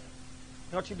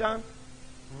 You know what you done?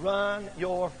 Run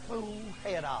your fool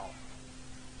head off.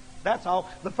 That's all.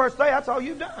 The first day, that's all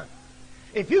you done.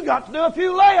 If you got to do a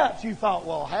few layups, you thought,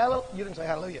 well, hallelujah. You didn't say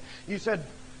hallelujah. You said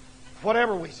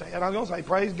whatever we said. I was going to say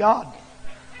praise God.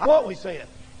 What we said.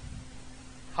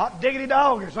 Hot diggity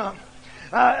dog or something.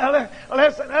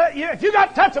 Listen, if you got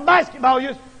to touch a basketball,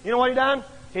 you know what he done?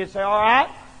 He'd say, all right,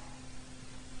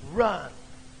 run.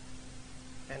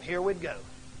 And here we'd go.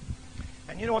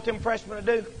 And you know what them freshmen would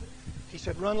do? He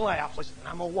said, run laps, and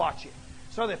I'm going to watch you.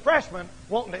 So the freshmen,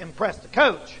 wanting to impress the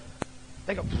coach,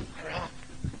 they go,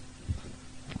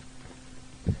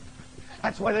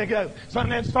 that's the way they go. So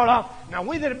they'd start off. Now,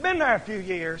 we that have been there a few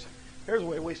years, here's the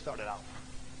way we started off.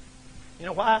 You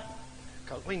know why?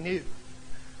 Because we knew.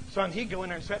 Son, he'd go in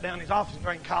there and sit down in his office and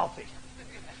drink coffee.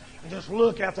 And just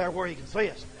look out there where he can see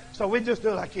us. So we'd just do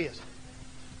it like this.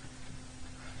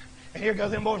 And here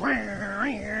goes them boys.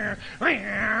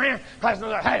 Passing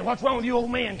like, hey, what's wrong with you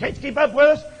old men? Can't you keep up with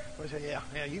us? We said,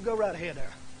 yeah, you go right ahead there.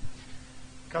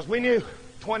 Because we knew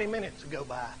 20 minutes would go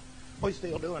by. We're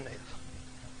still doing this.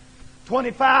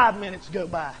 25 minutes go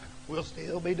by. We'll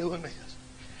still be doing this.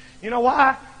 You know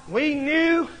why? We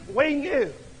knew.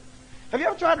 Have you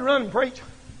ever tried to run and preach?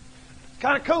 It's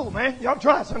kind of cool, man. Y'all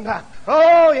try it sometime.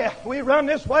 Oh, yeah. We run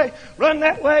this way, run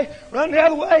that way, run the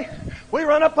other way. We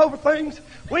run up over things.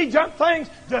 We jump things.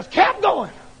 Just kept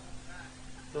going.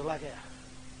 Just like that.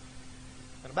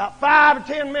 In about 5 or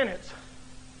 10 minutes,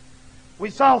 we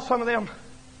saw some of them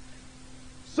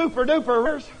super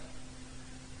duper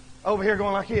over here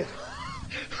going like this.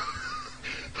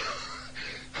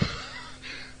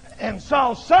 And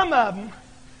saw some of them,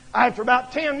 after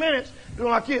about 10 minutes,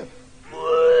 doing like this.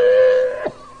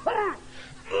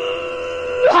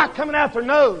 Coming out their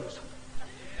nose.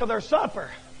 Because they're supper.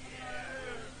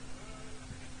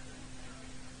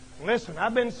 Listen,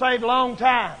 I've been saved a long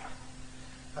time.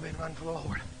 I've been running for the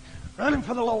Lord. Running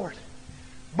for the Lord.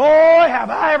 Boy, have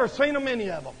I ever seen them,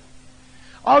 many of them.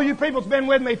 All you people's been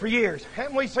with me for years.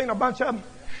 Haven't we seen a bunch of them?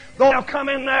 They'll come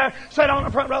in there, sit on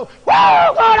the front row.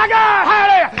 Whoa, glory to God,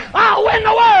 hallelujah, I'll win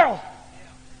the world.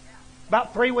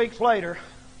 About 3 weeks later,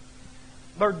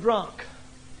 they're drunk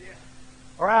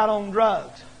or out on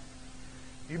drugs.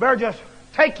 You better just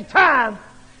take your time,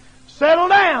 settle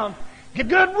down, get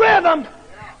good rhythm,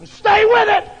 and stay with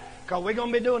it, because we're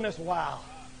going to be doing this a while.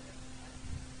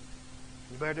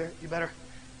 You better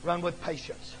run with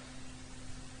patience.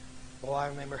 Boy, I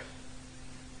remember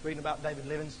reading about David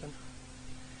Livingstone.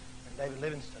 And David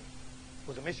Livingstone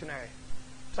was a missionary,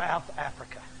 South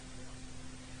Africa.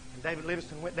 And David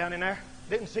Livingstone went down in there,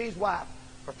 didn't see his wife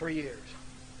for 3 years.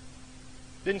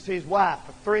 Didn't see his wife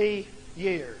for 3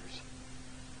 years.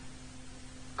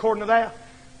 According to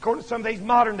some of these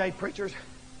modern day preachers,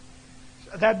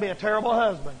 that'd be a terrible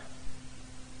husband.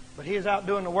 But he is out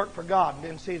doing the work for God and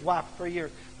didn't see his wife for 3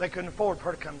 years. They couldn't afford for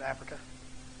her to come to Africa.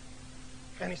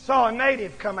 And he saw a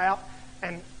native come out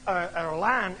and a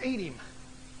lion eat him.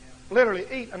 Literally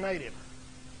eat a native.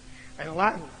 And the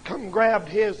lion come and grabbed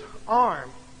his arm.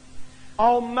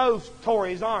 Almost tore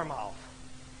his arm off.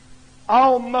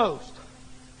 Almost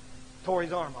tore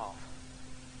his arm off.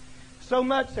 So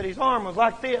much that his arm was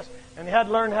like this, and he had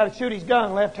to learn how to shoot his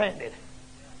gun left-handed.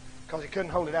 Because he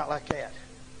couldn't hold it out like that.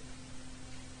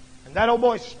 And that old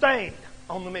boy stayed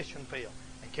on the mission field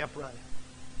and kept running.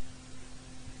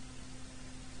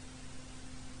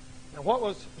 Now what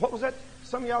was that?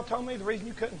 Some of y'all told me the reason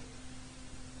you couldn't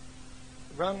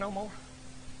run no more.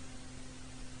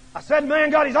 I said,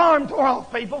 man got his arm tore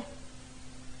off, people.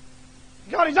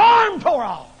 He got his arm tore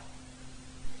off.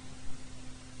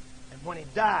 And when he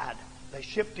died, they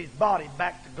shipped his body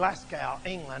back to Glasgow,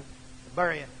 England, to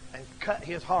bury him, and cut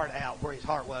his heart out where his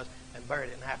heart was and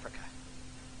buried it in Africa.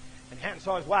 And he hadn't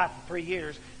saw his wife in 3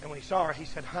 years, and when he saw her, he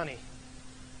said, honey,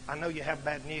 I know you have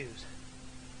bad news.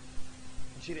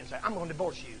 And she didn't say, I'm going to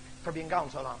divorce you for being gone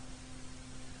so long.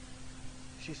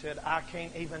 She said, I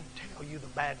can't even tell you the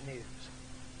bad news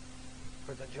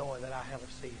for the joy that I have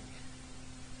of seeing you.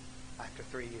 After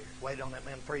 3 years. Waited on that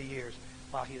man 3 years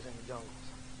while he was in the jungles.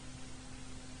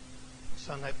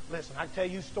 Son, listen, I can tell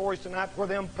you stories tonight where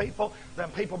them people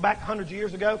back hundreds of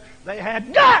years ago, they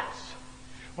had guts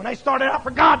when they started out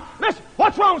for God. Listen,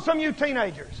 what's wrong with some of you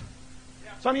teenagers?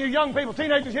 Some of you young people,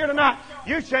 teenagers here tonight,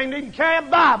 you're ashamed to even carry a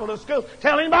Bible to school.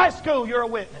 Tell anybody at school you're a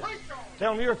witness.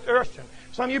 Tell them you're a Christian.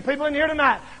 Some of you people in here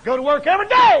tonight go to work every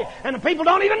day, and the people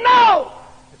don't even know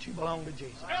that you belong to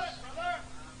Jesus.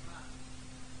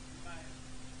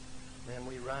 Then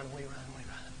we run,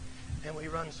 and we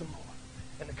run some more.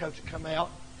 And the coach would come out,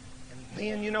 and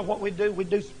then you know what we'd do? We'd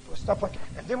do stuff like that.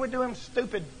 And then we'd do them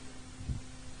stupid,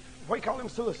 what do you call them,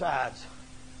 suicides.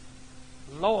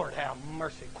 Lord have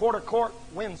mercy. Quarter court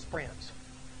wind sprints.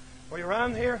 Where you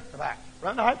run here, go back.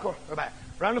 Run the half court, go back.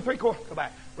 Run the 3/4, go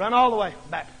back. Run all the way,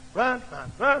 back. Run.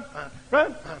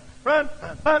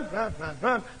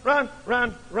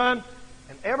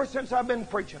 And ever since I've been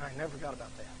preaching, I never forgot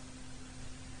about that.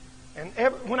 And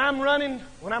when I'm running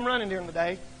during the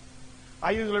day,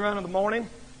 I usually run in the morning,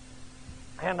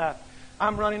 and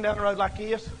I'm running down the road like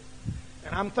this,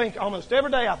 and I'm thinking almost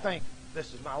every day I think,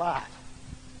 this is my life.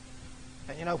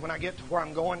 And you know, when I get to where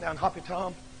I'm going down Hoppy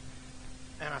Tom,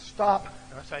 and I stop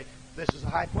and I say, this is a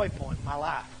halfway point in my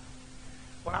life.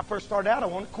 When I first started out, I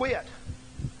wanted to quit.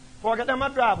 Before I got down my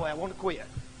driveway, I wanted to quit.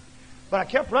 But I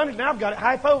kept running, now I've got it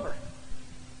half over.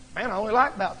 Man, I only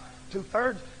like about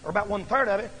 2/3 or about 1/3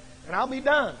 of it, and I'll be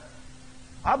done.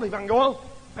 I believe I can go on.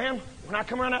 Man, when I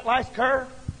come around that last curve,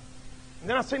 and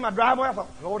then I see my driveway, I thought,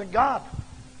 Lord of God,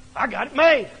 I got it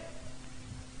made.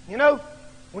 You know,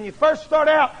 when you first start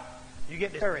out, you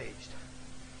get discouraged,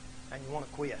 and you want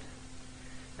to quit.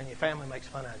 And your family makes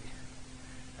fun of you,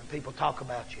 and people talk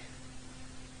about you.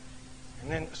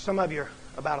 And then some of you are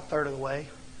about 1/3 of the way.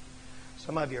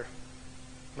 Some of you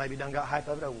maybe done got half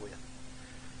of it over with.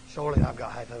 Surely I've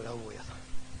got half of it over with.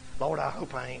 Lord, I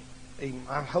hope I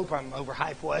hope I'm over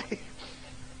halfway.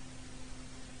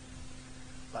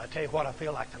 But I tell you what I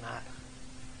feel like tonight.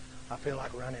 I feel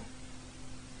like running.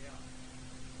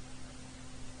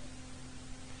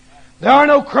 There are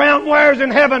no crown wearers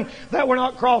in heaven that were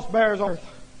not cross bearers on earth.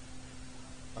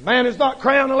 A man is not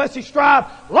crowned unless he strive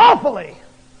lawfully.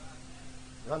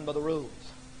 Run by the rules.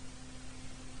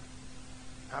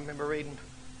 I remember reading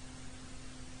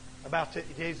about the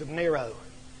days of Nero.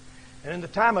 And in the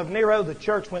time of Nero, the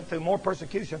church went through more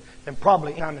persecution than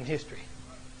probably any time in history.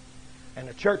 And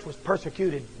the church was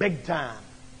persecuted big time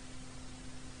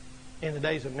in the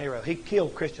days of Nero. He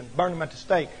killed Christians, burned them at the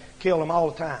stake, killed them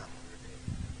all the time.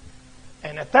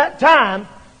 And at that time,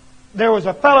 there was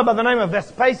a fellow by the name of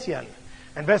Vespasian.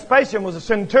 And Vespasian was a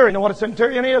centurion. You know what a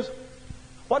centurion is?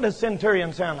 What does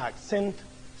centurion sound like?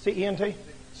 C-E-N-T?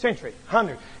 Century.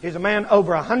 100. He's a man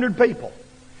over 100 people.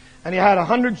 And he had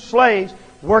 100 slaves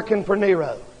working for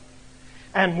Nero.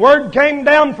 And word came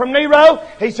down from Nero.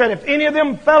 He said, if any of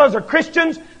them fellows are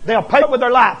Christians, they'll pay it with their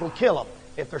life. We'll kill them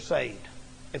if they're saved,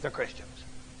 if they're Christians.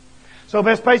 So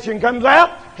Vespasian comes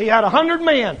out. He had 100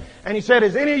 men. And he said,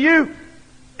 has any of you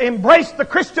embraced the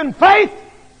Christian faith?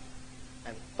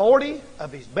 And 40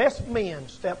 of his best men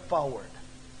stepped forward.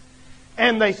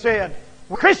 And they said,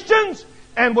 we're Christians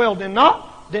and will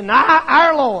not deny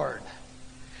our Lord.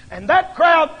 And that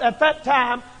crowd at that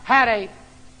time had a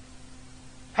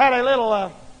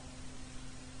little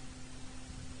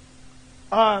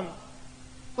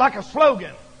like a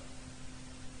slogan.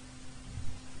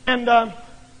 And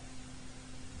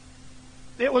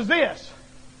it was this.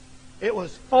 It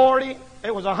was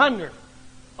 100.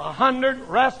 100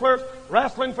 wrestlers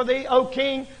wrestling for thee, O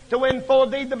King, to win for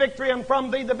thee the victory and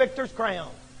from thee the victor's crown.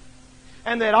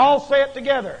 And they'd all say it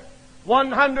together.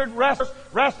 100 wrestlers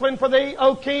wrestling for thee,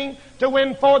 O King, to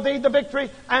win for thee the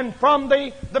victory and from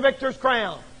thee the victor's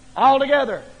crown. All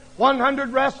together.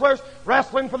 100 wrestlers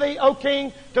wrestling for thee, O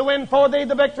King, to win for thee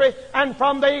the victory and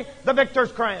from thee the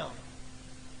victor's crown.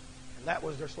 And that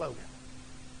was their slogan.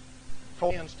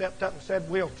 4 men stepped up and said,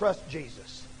 we'll trust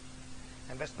Jesus.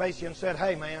 And Vespasian said,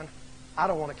 hey man, I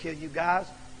don't want to kill you guys.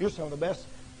 You're some of the best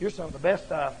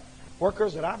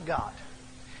workers that I've got.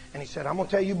 And he said, I'm going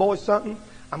to tell you boys something.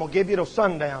 I'm going to give you till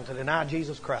sundown to deny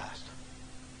Jesus Christ.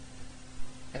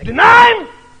 And if you deny Him,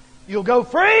 you'll go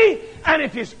free. And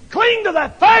if you cling to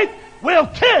that faith, we'll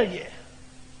kill you.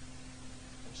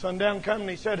 And sundown come and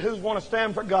he said, who's want to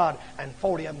stand for God? And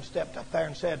 40 of them stepped up there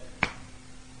and said,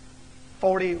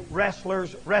 40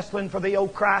 wrestlers wrestling for thee, O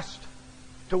Christ,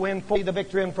 to win for thee the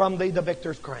victory and from thee the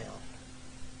victor's crown.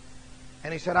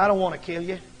 And he said, I don't want to kill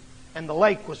you. And the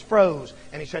lake was froze.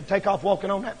 And he said, take off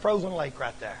walking on that frozen lake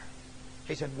right there.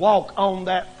 He said, walk on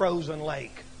that frozen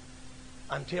lake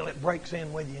until it breaks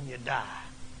in with you and you die.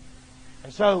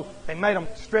 And so they made them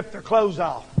strip their clothes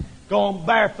off, go on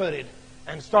barefooted,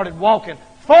 and started walking.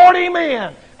 40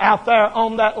 men out there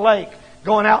on that lake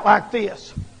going out like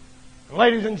this. And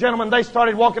ladies and gentlemen, they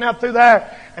started walking out through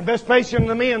there. And Vespasian and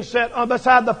the men sat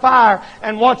beside the fire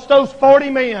and watched those 40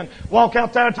 men walk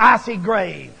out there to an icy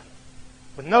grave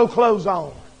with no clothes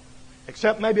on,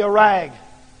 except maybe a rag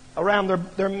around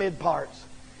their mid parts.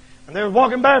 And they were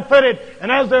walking barefooted,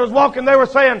 and as they was walking, they were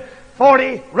saying,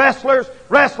 40 wrestlers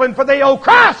wrestling for thee, O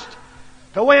Christ,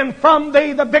 to win from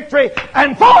thee the victory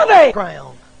and for thee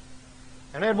crown.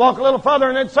 And they'd walk a little further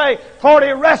and they'd say, 40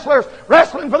 wrestlers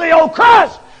wrestling for thee, O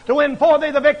Christ, to win for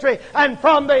thee the victory and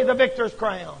from thee the victor's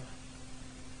crown.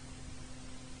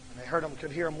 And they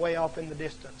could hear them way off in the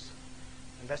distance.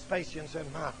 And Vespasian said,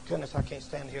 my goodness, I can't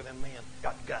stand to hear them men.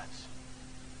 Got guts.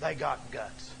 They got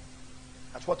guts.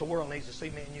 That's what the world needs to see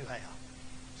me and you have.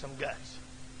 Some guts.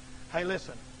 Hey,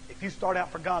 listen. If you start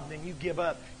out for God and then you give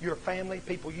up, your family,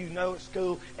 people you know at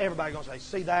school, everybody going to say,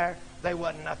 see there, they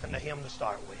wasn't nothing to him to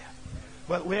start with.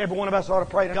 But every one of us ought to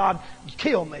pray to God,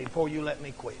 kill me before you let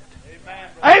me quit. Amen.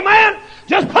 Amen.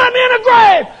 Just put me in a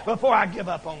grave before I give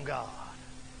up on God.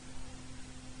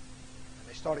 And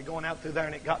they started going out through there,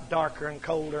 and it got darker and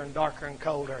colder and darker and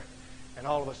colder. And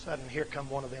all of a sudden, here come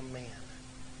one of them men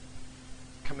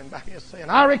coming back and saying,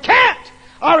 I recant!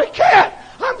 I recant!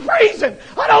 I'm freezing!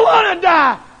 I don't want to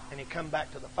die! And he come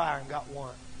back to the fire and got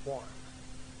warm.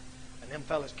 And them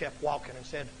fellas kept walking and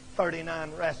said,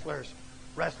 39 wrestlers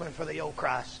wrestling for the old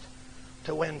Christ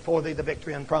to win for thee the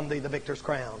victory and from thee the victor's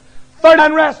crown.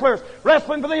 39 wrestlers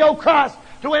wrestling for the old Christ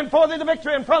to win for thee the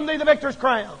victory and from thee the victor's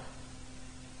crown.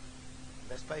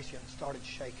 Vespasian started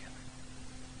shaking.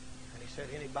 And he said,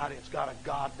 anybody that's got a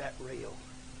God that real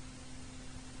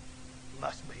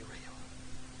must be real.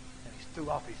 And he threw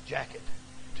off his jacket,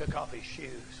 took off his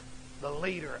shoes. The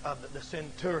leader of the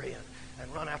centurion,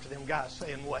 and run after them guys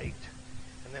saying, wait.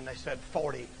 And then they said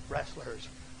 40 wrestlers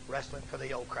wrestling for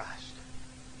the old Christ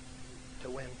to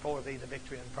win for thee the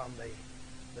victory and from thee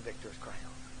the victor's crown.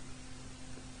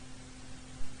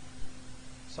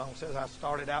 The song says, I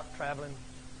started out traveling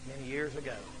many years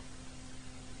ago.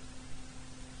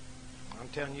 I'm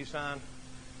telling you, son,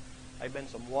 there's been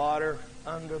some water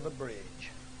under the bridge.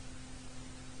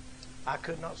 I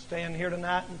could not stand here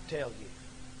tonight and tell you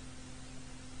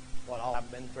what all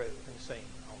I've been through and seen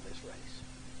on this race.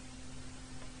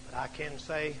 But I can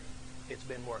say it's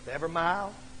been worth every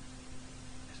mile.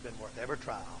 It's been worth every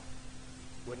trial.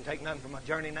 Wouldn't take nothing from my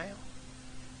journey now.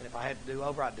 And if I had to do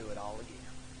over, I'd do it all again.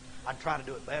 I'd try to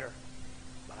do it better,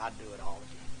 but I'd do it all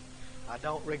again. I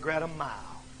don't regret a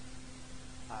mile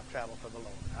I've traveled for the Lord.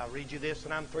 I'll read you this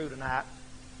and I'm through tonight.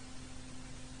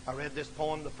 I read this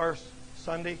poem the first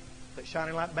Sunday that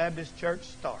Shining Light Baptist Church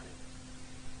started.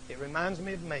 It reminds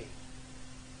me of me.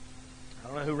 I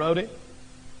don't know who wrote it,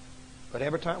 but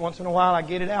every time, once in a while, I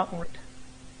get it out and read it.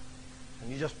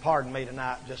 And you just pardon me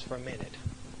tonight just for a minute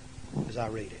as I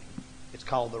read it. It's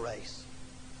called The Race.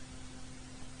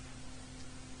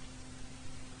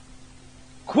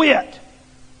 Quit.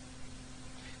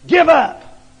 Give up.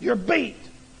 You're beat.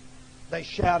 They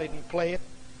shouted and pled.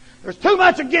 There's too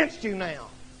much against you now.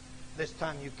 This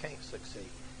time you can't succeed.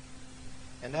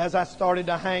 And as I started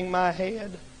to hang my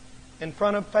head in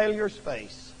front of failure's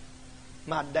face,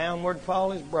 my downward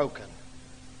fall is broken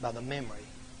by the memory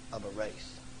of a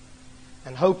race.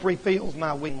 And hope refills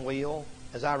my wing wheel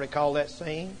as I recall that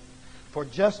scene. For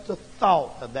just the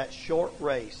thought of that short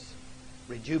race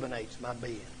rejuvenates my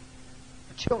being.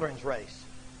 A children's race.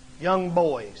 Young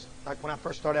boys, like when I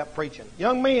first started out preaching.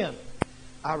 Young men,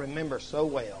 I remember so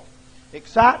well.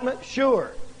 Excitement,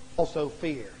 sure. Also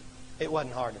fear. It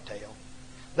wasn't hard to tell.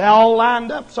 They all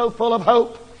lined up so full of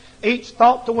hope. Each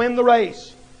thought to win the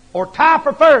race. Or tie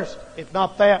for first. If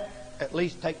not that, at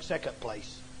least take second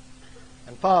place.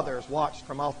 And fathers watched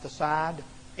from off the side,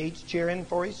 each cheering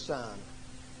for his son.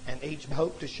 And each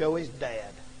hoped to show his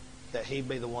dad that he'd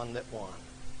be the one that won.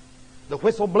 The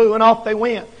whistle blew and off they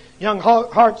went. Young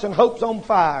hearts and hopes on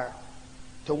fire.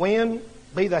 To win,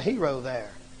 be the hero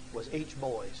there, was each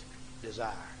boy's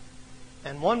desire.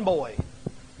 And one boy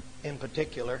in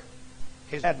particular,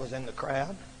 his dad was in the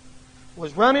crowd,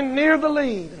 was running near the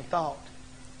lead and thought,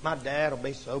 my dad will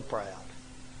be so proud.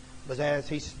 But as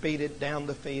he speeded down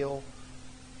the field,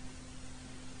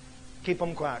 keep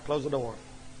them quiet, close the door.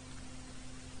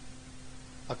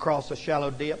 Across a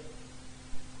shallow dip,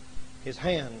 his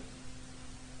hand,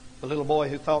 the little boy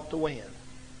who thought to win,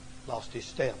 lost his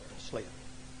step and slipped.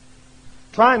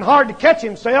 Trying hard to catch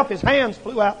himself, his hands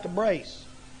flew out to brace.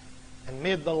 And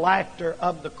mid the laughter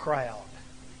of the crowd,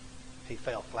 he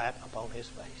fell flat upon his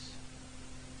face.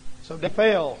 So he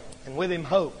fell, and with him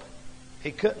hope.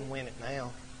 He couldn't win it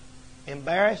now.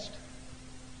 Embarrassed,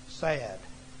 sad,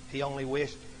 he only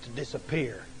wished to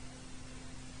disappear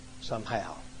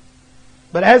somehow.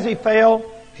 But as he fell,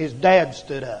 his dad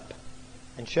stood up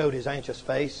and showed his anxious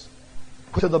face.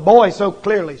 To the boy so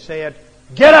clearly said,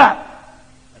 get up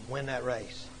and win that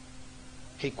race.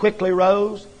 He quickly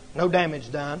rose, no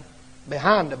damage done,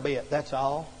 behind a bit, that's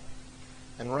all,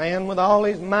 and ran with all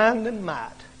his mind and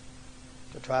might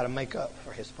to try to make up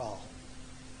for his fall.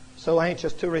 So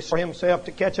anxious to restore himself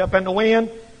to catch up and to win,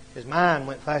 his mind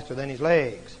went faster than his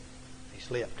legs. He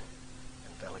slipped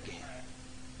and fell again.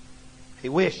 He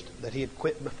wished that he had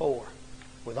quit before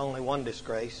with only one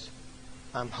disgrace.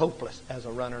 I'm hopeless as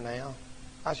a runner now.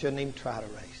 I shouldn't even try to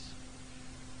race.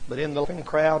 But in the laughing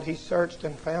crowd, he searched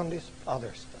and found his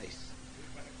father's face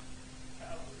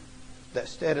that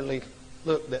steadily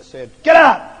looked, that said, get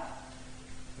up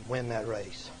and win that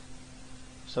race.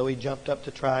 So he jumped up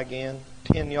to try again,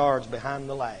 10 yards behind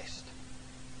the last.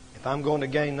 If I'm going to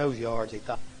gain those yards, he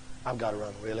thought, I've got to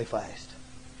run really fast.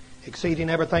 Exceeding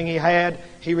everything he had,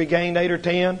 he regained 8 or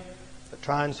 10, but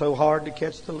trying so hard to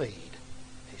catch the lead,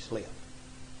 he slipped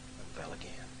and fell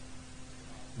again.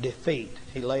 Defeat,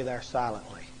 he lay there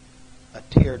silently. A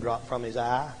tear dropped from his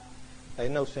eye. There's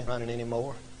no sense running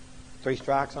anymore. 3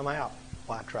 strikes, I'm out.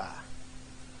 Why try?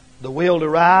 The will to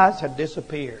rise had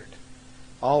disappeared.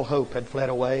 All hope had fled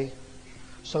away.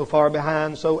 So far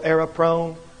behind, so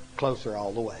error-prone, closer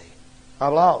all the way.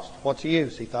 I've lost. What's the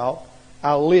use, he thought.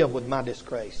 I'll live with my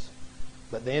disgrace.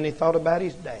 But then he thought about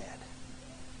his dad,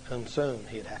 whom soon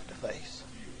he'd have to face.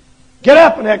 Get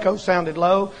up, an echo sounded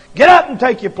low. Get up and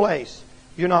take your place.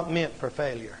 You're not meant for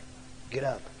failure. Get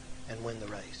up and win the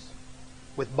race.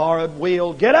 With borrowed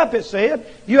wheel, get up, it said.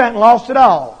 You haven't lost it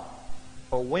all.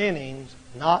 For winning's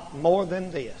not more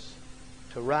than this,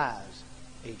 to rise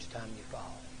each time you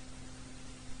fall.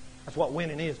 That's what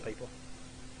winning is, people.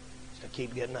 It's to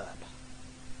keep getting up.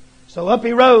 So up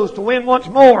he rose to win once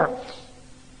more.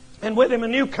 And with him a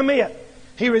new commit.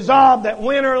 He resolved that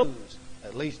win or lose,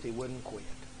 at least he wouldn't quit.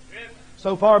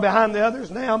 So far behind the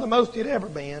others, now the most he'd ever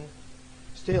been.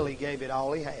 Still he gave it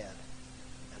all he had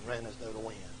and ran as though to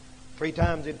win. 3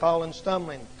 times he'd fallen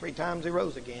stumbling. 3 times he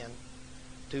rose again.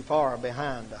 Too far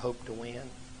behind to hope to win.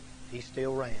 He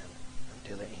still ran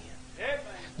until the end.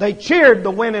 They cheered the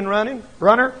winning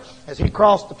runner as he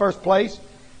crossed the first place.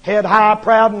 Head high,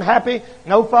 proud and happy.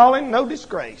 No falling, no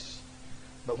disgrace.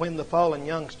 But when the fallen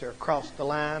youngster crossed the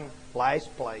line,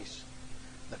 last place,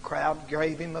 the crowd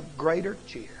gave him a greater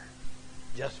cheer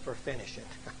just for finishing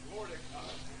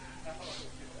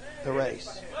the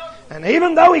race. And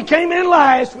even though he came in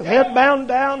last with head bound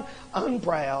down,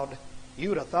 unproud, you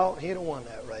would have thought he'd have won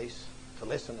that race to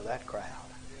listen to that crowd.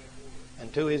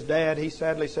 And to his dad, he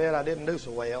sadly said, I didn't do so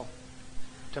well.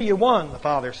 You won, the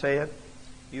father said.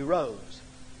 You rose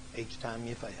each time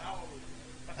you fell.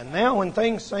 And now when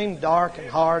things seem dark and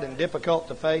hard and difficult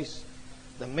to face,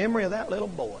 the memory of that little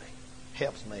boy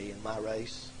helps me in my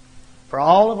race. For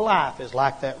all of life is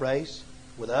like that race,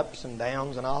 with ups and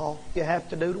downs and all you have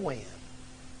to do to win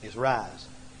is rise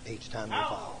each time you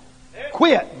fall.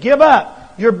 Quit, give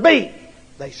up, you're beat.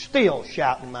 They still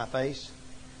shout in my face.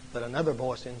 But another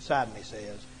voice inside me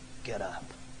says, get up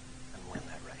and win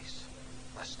that race.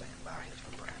 Let's stand by our heads.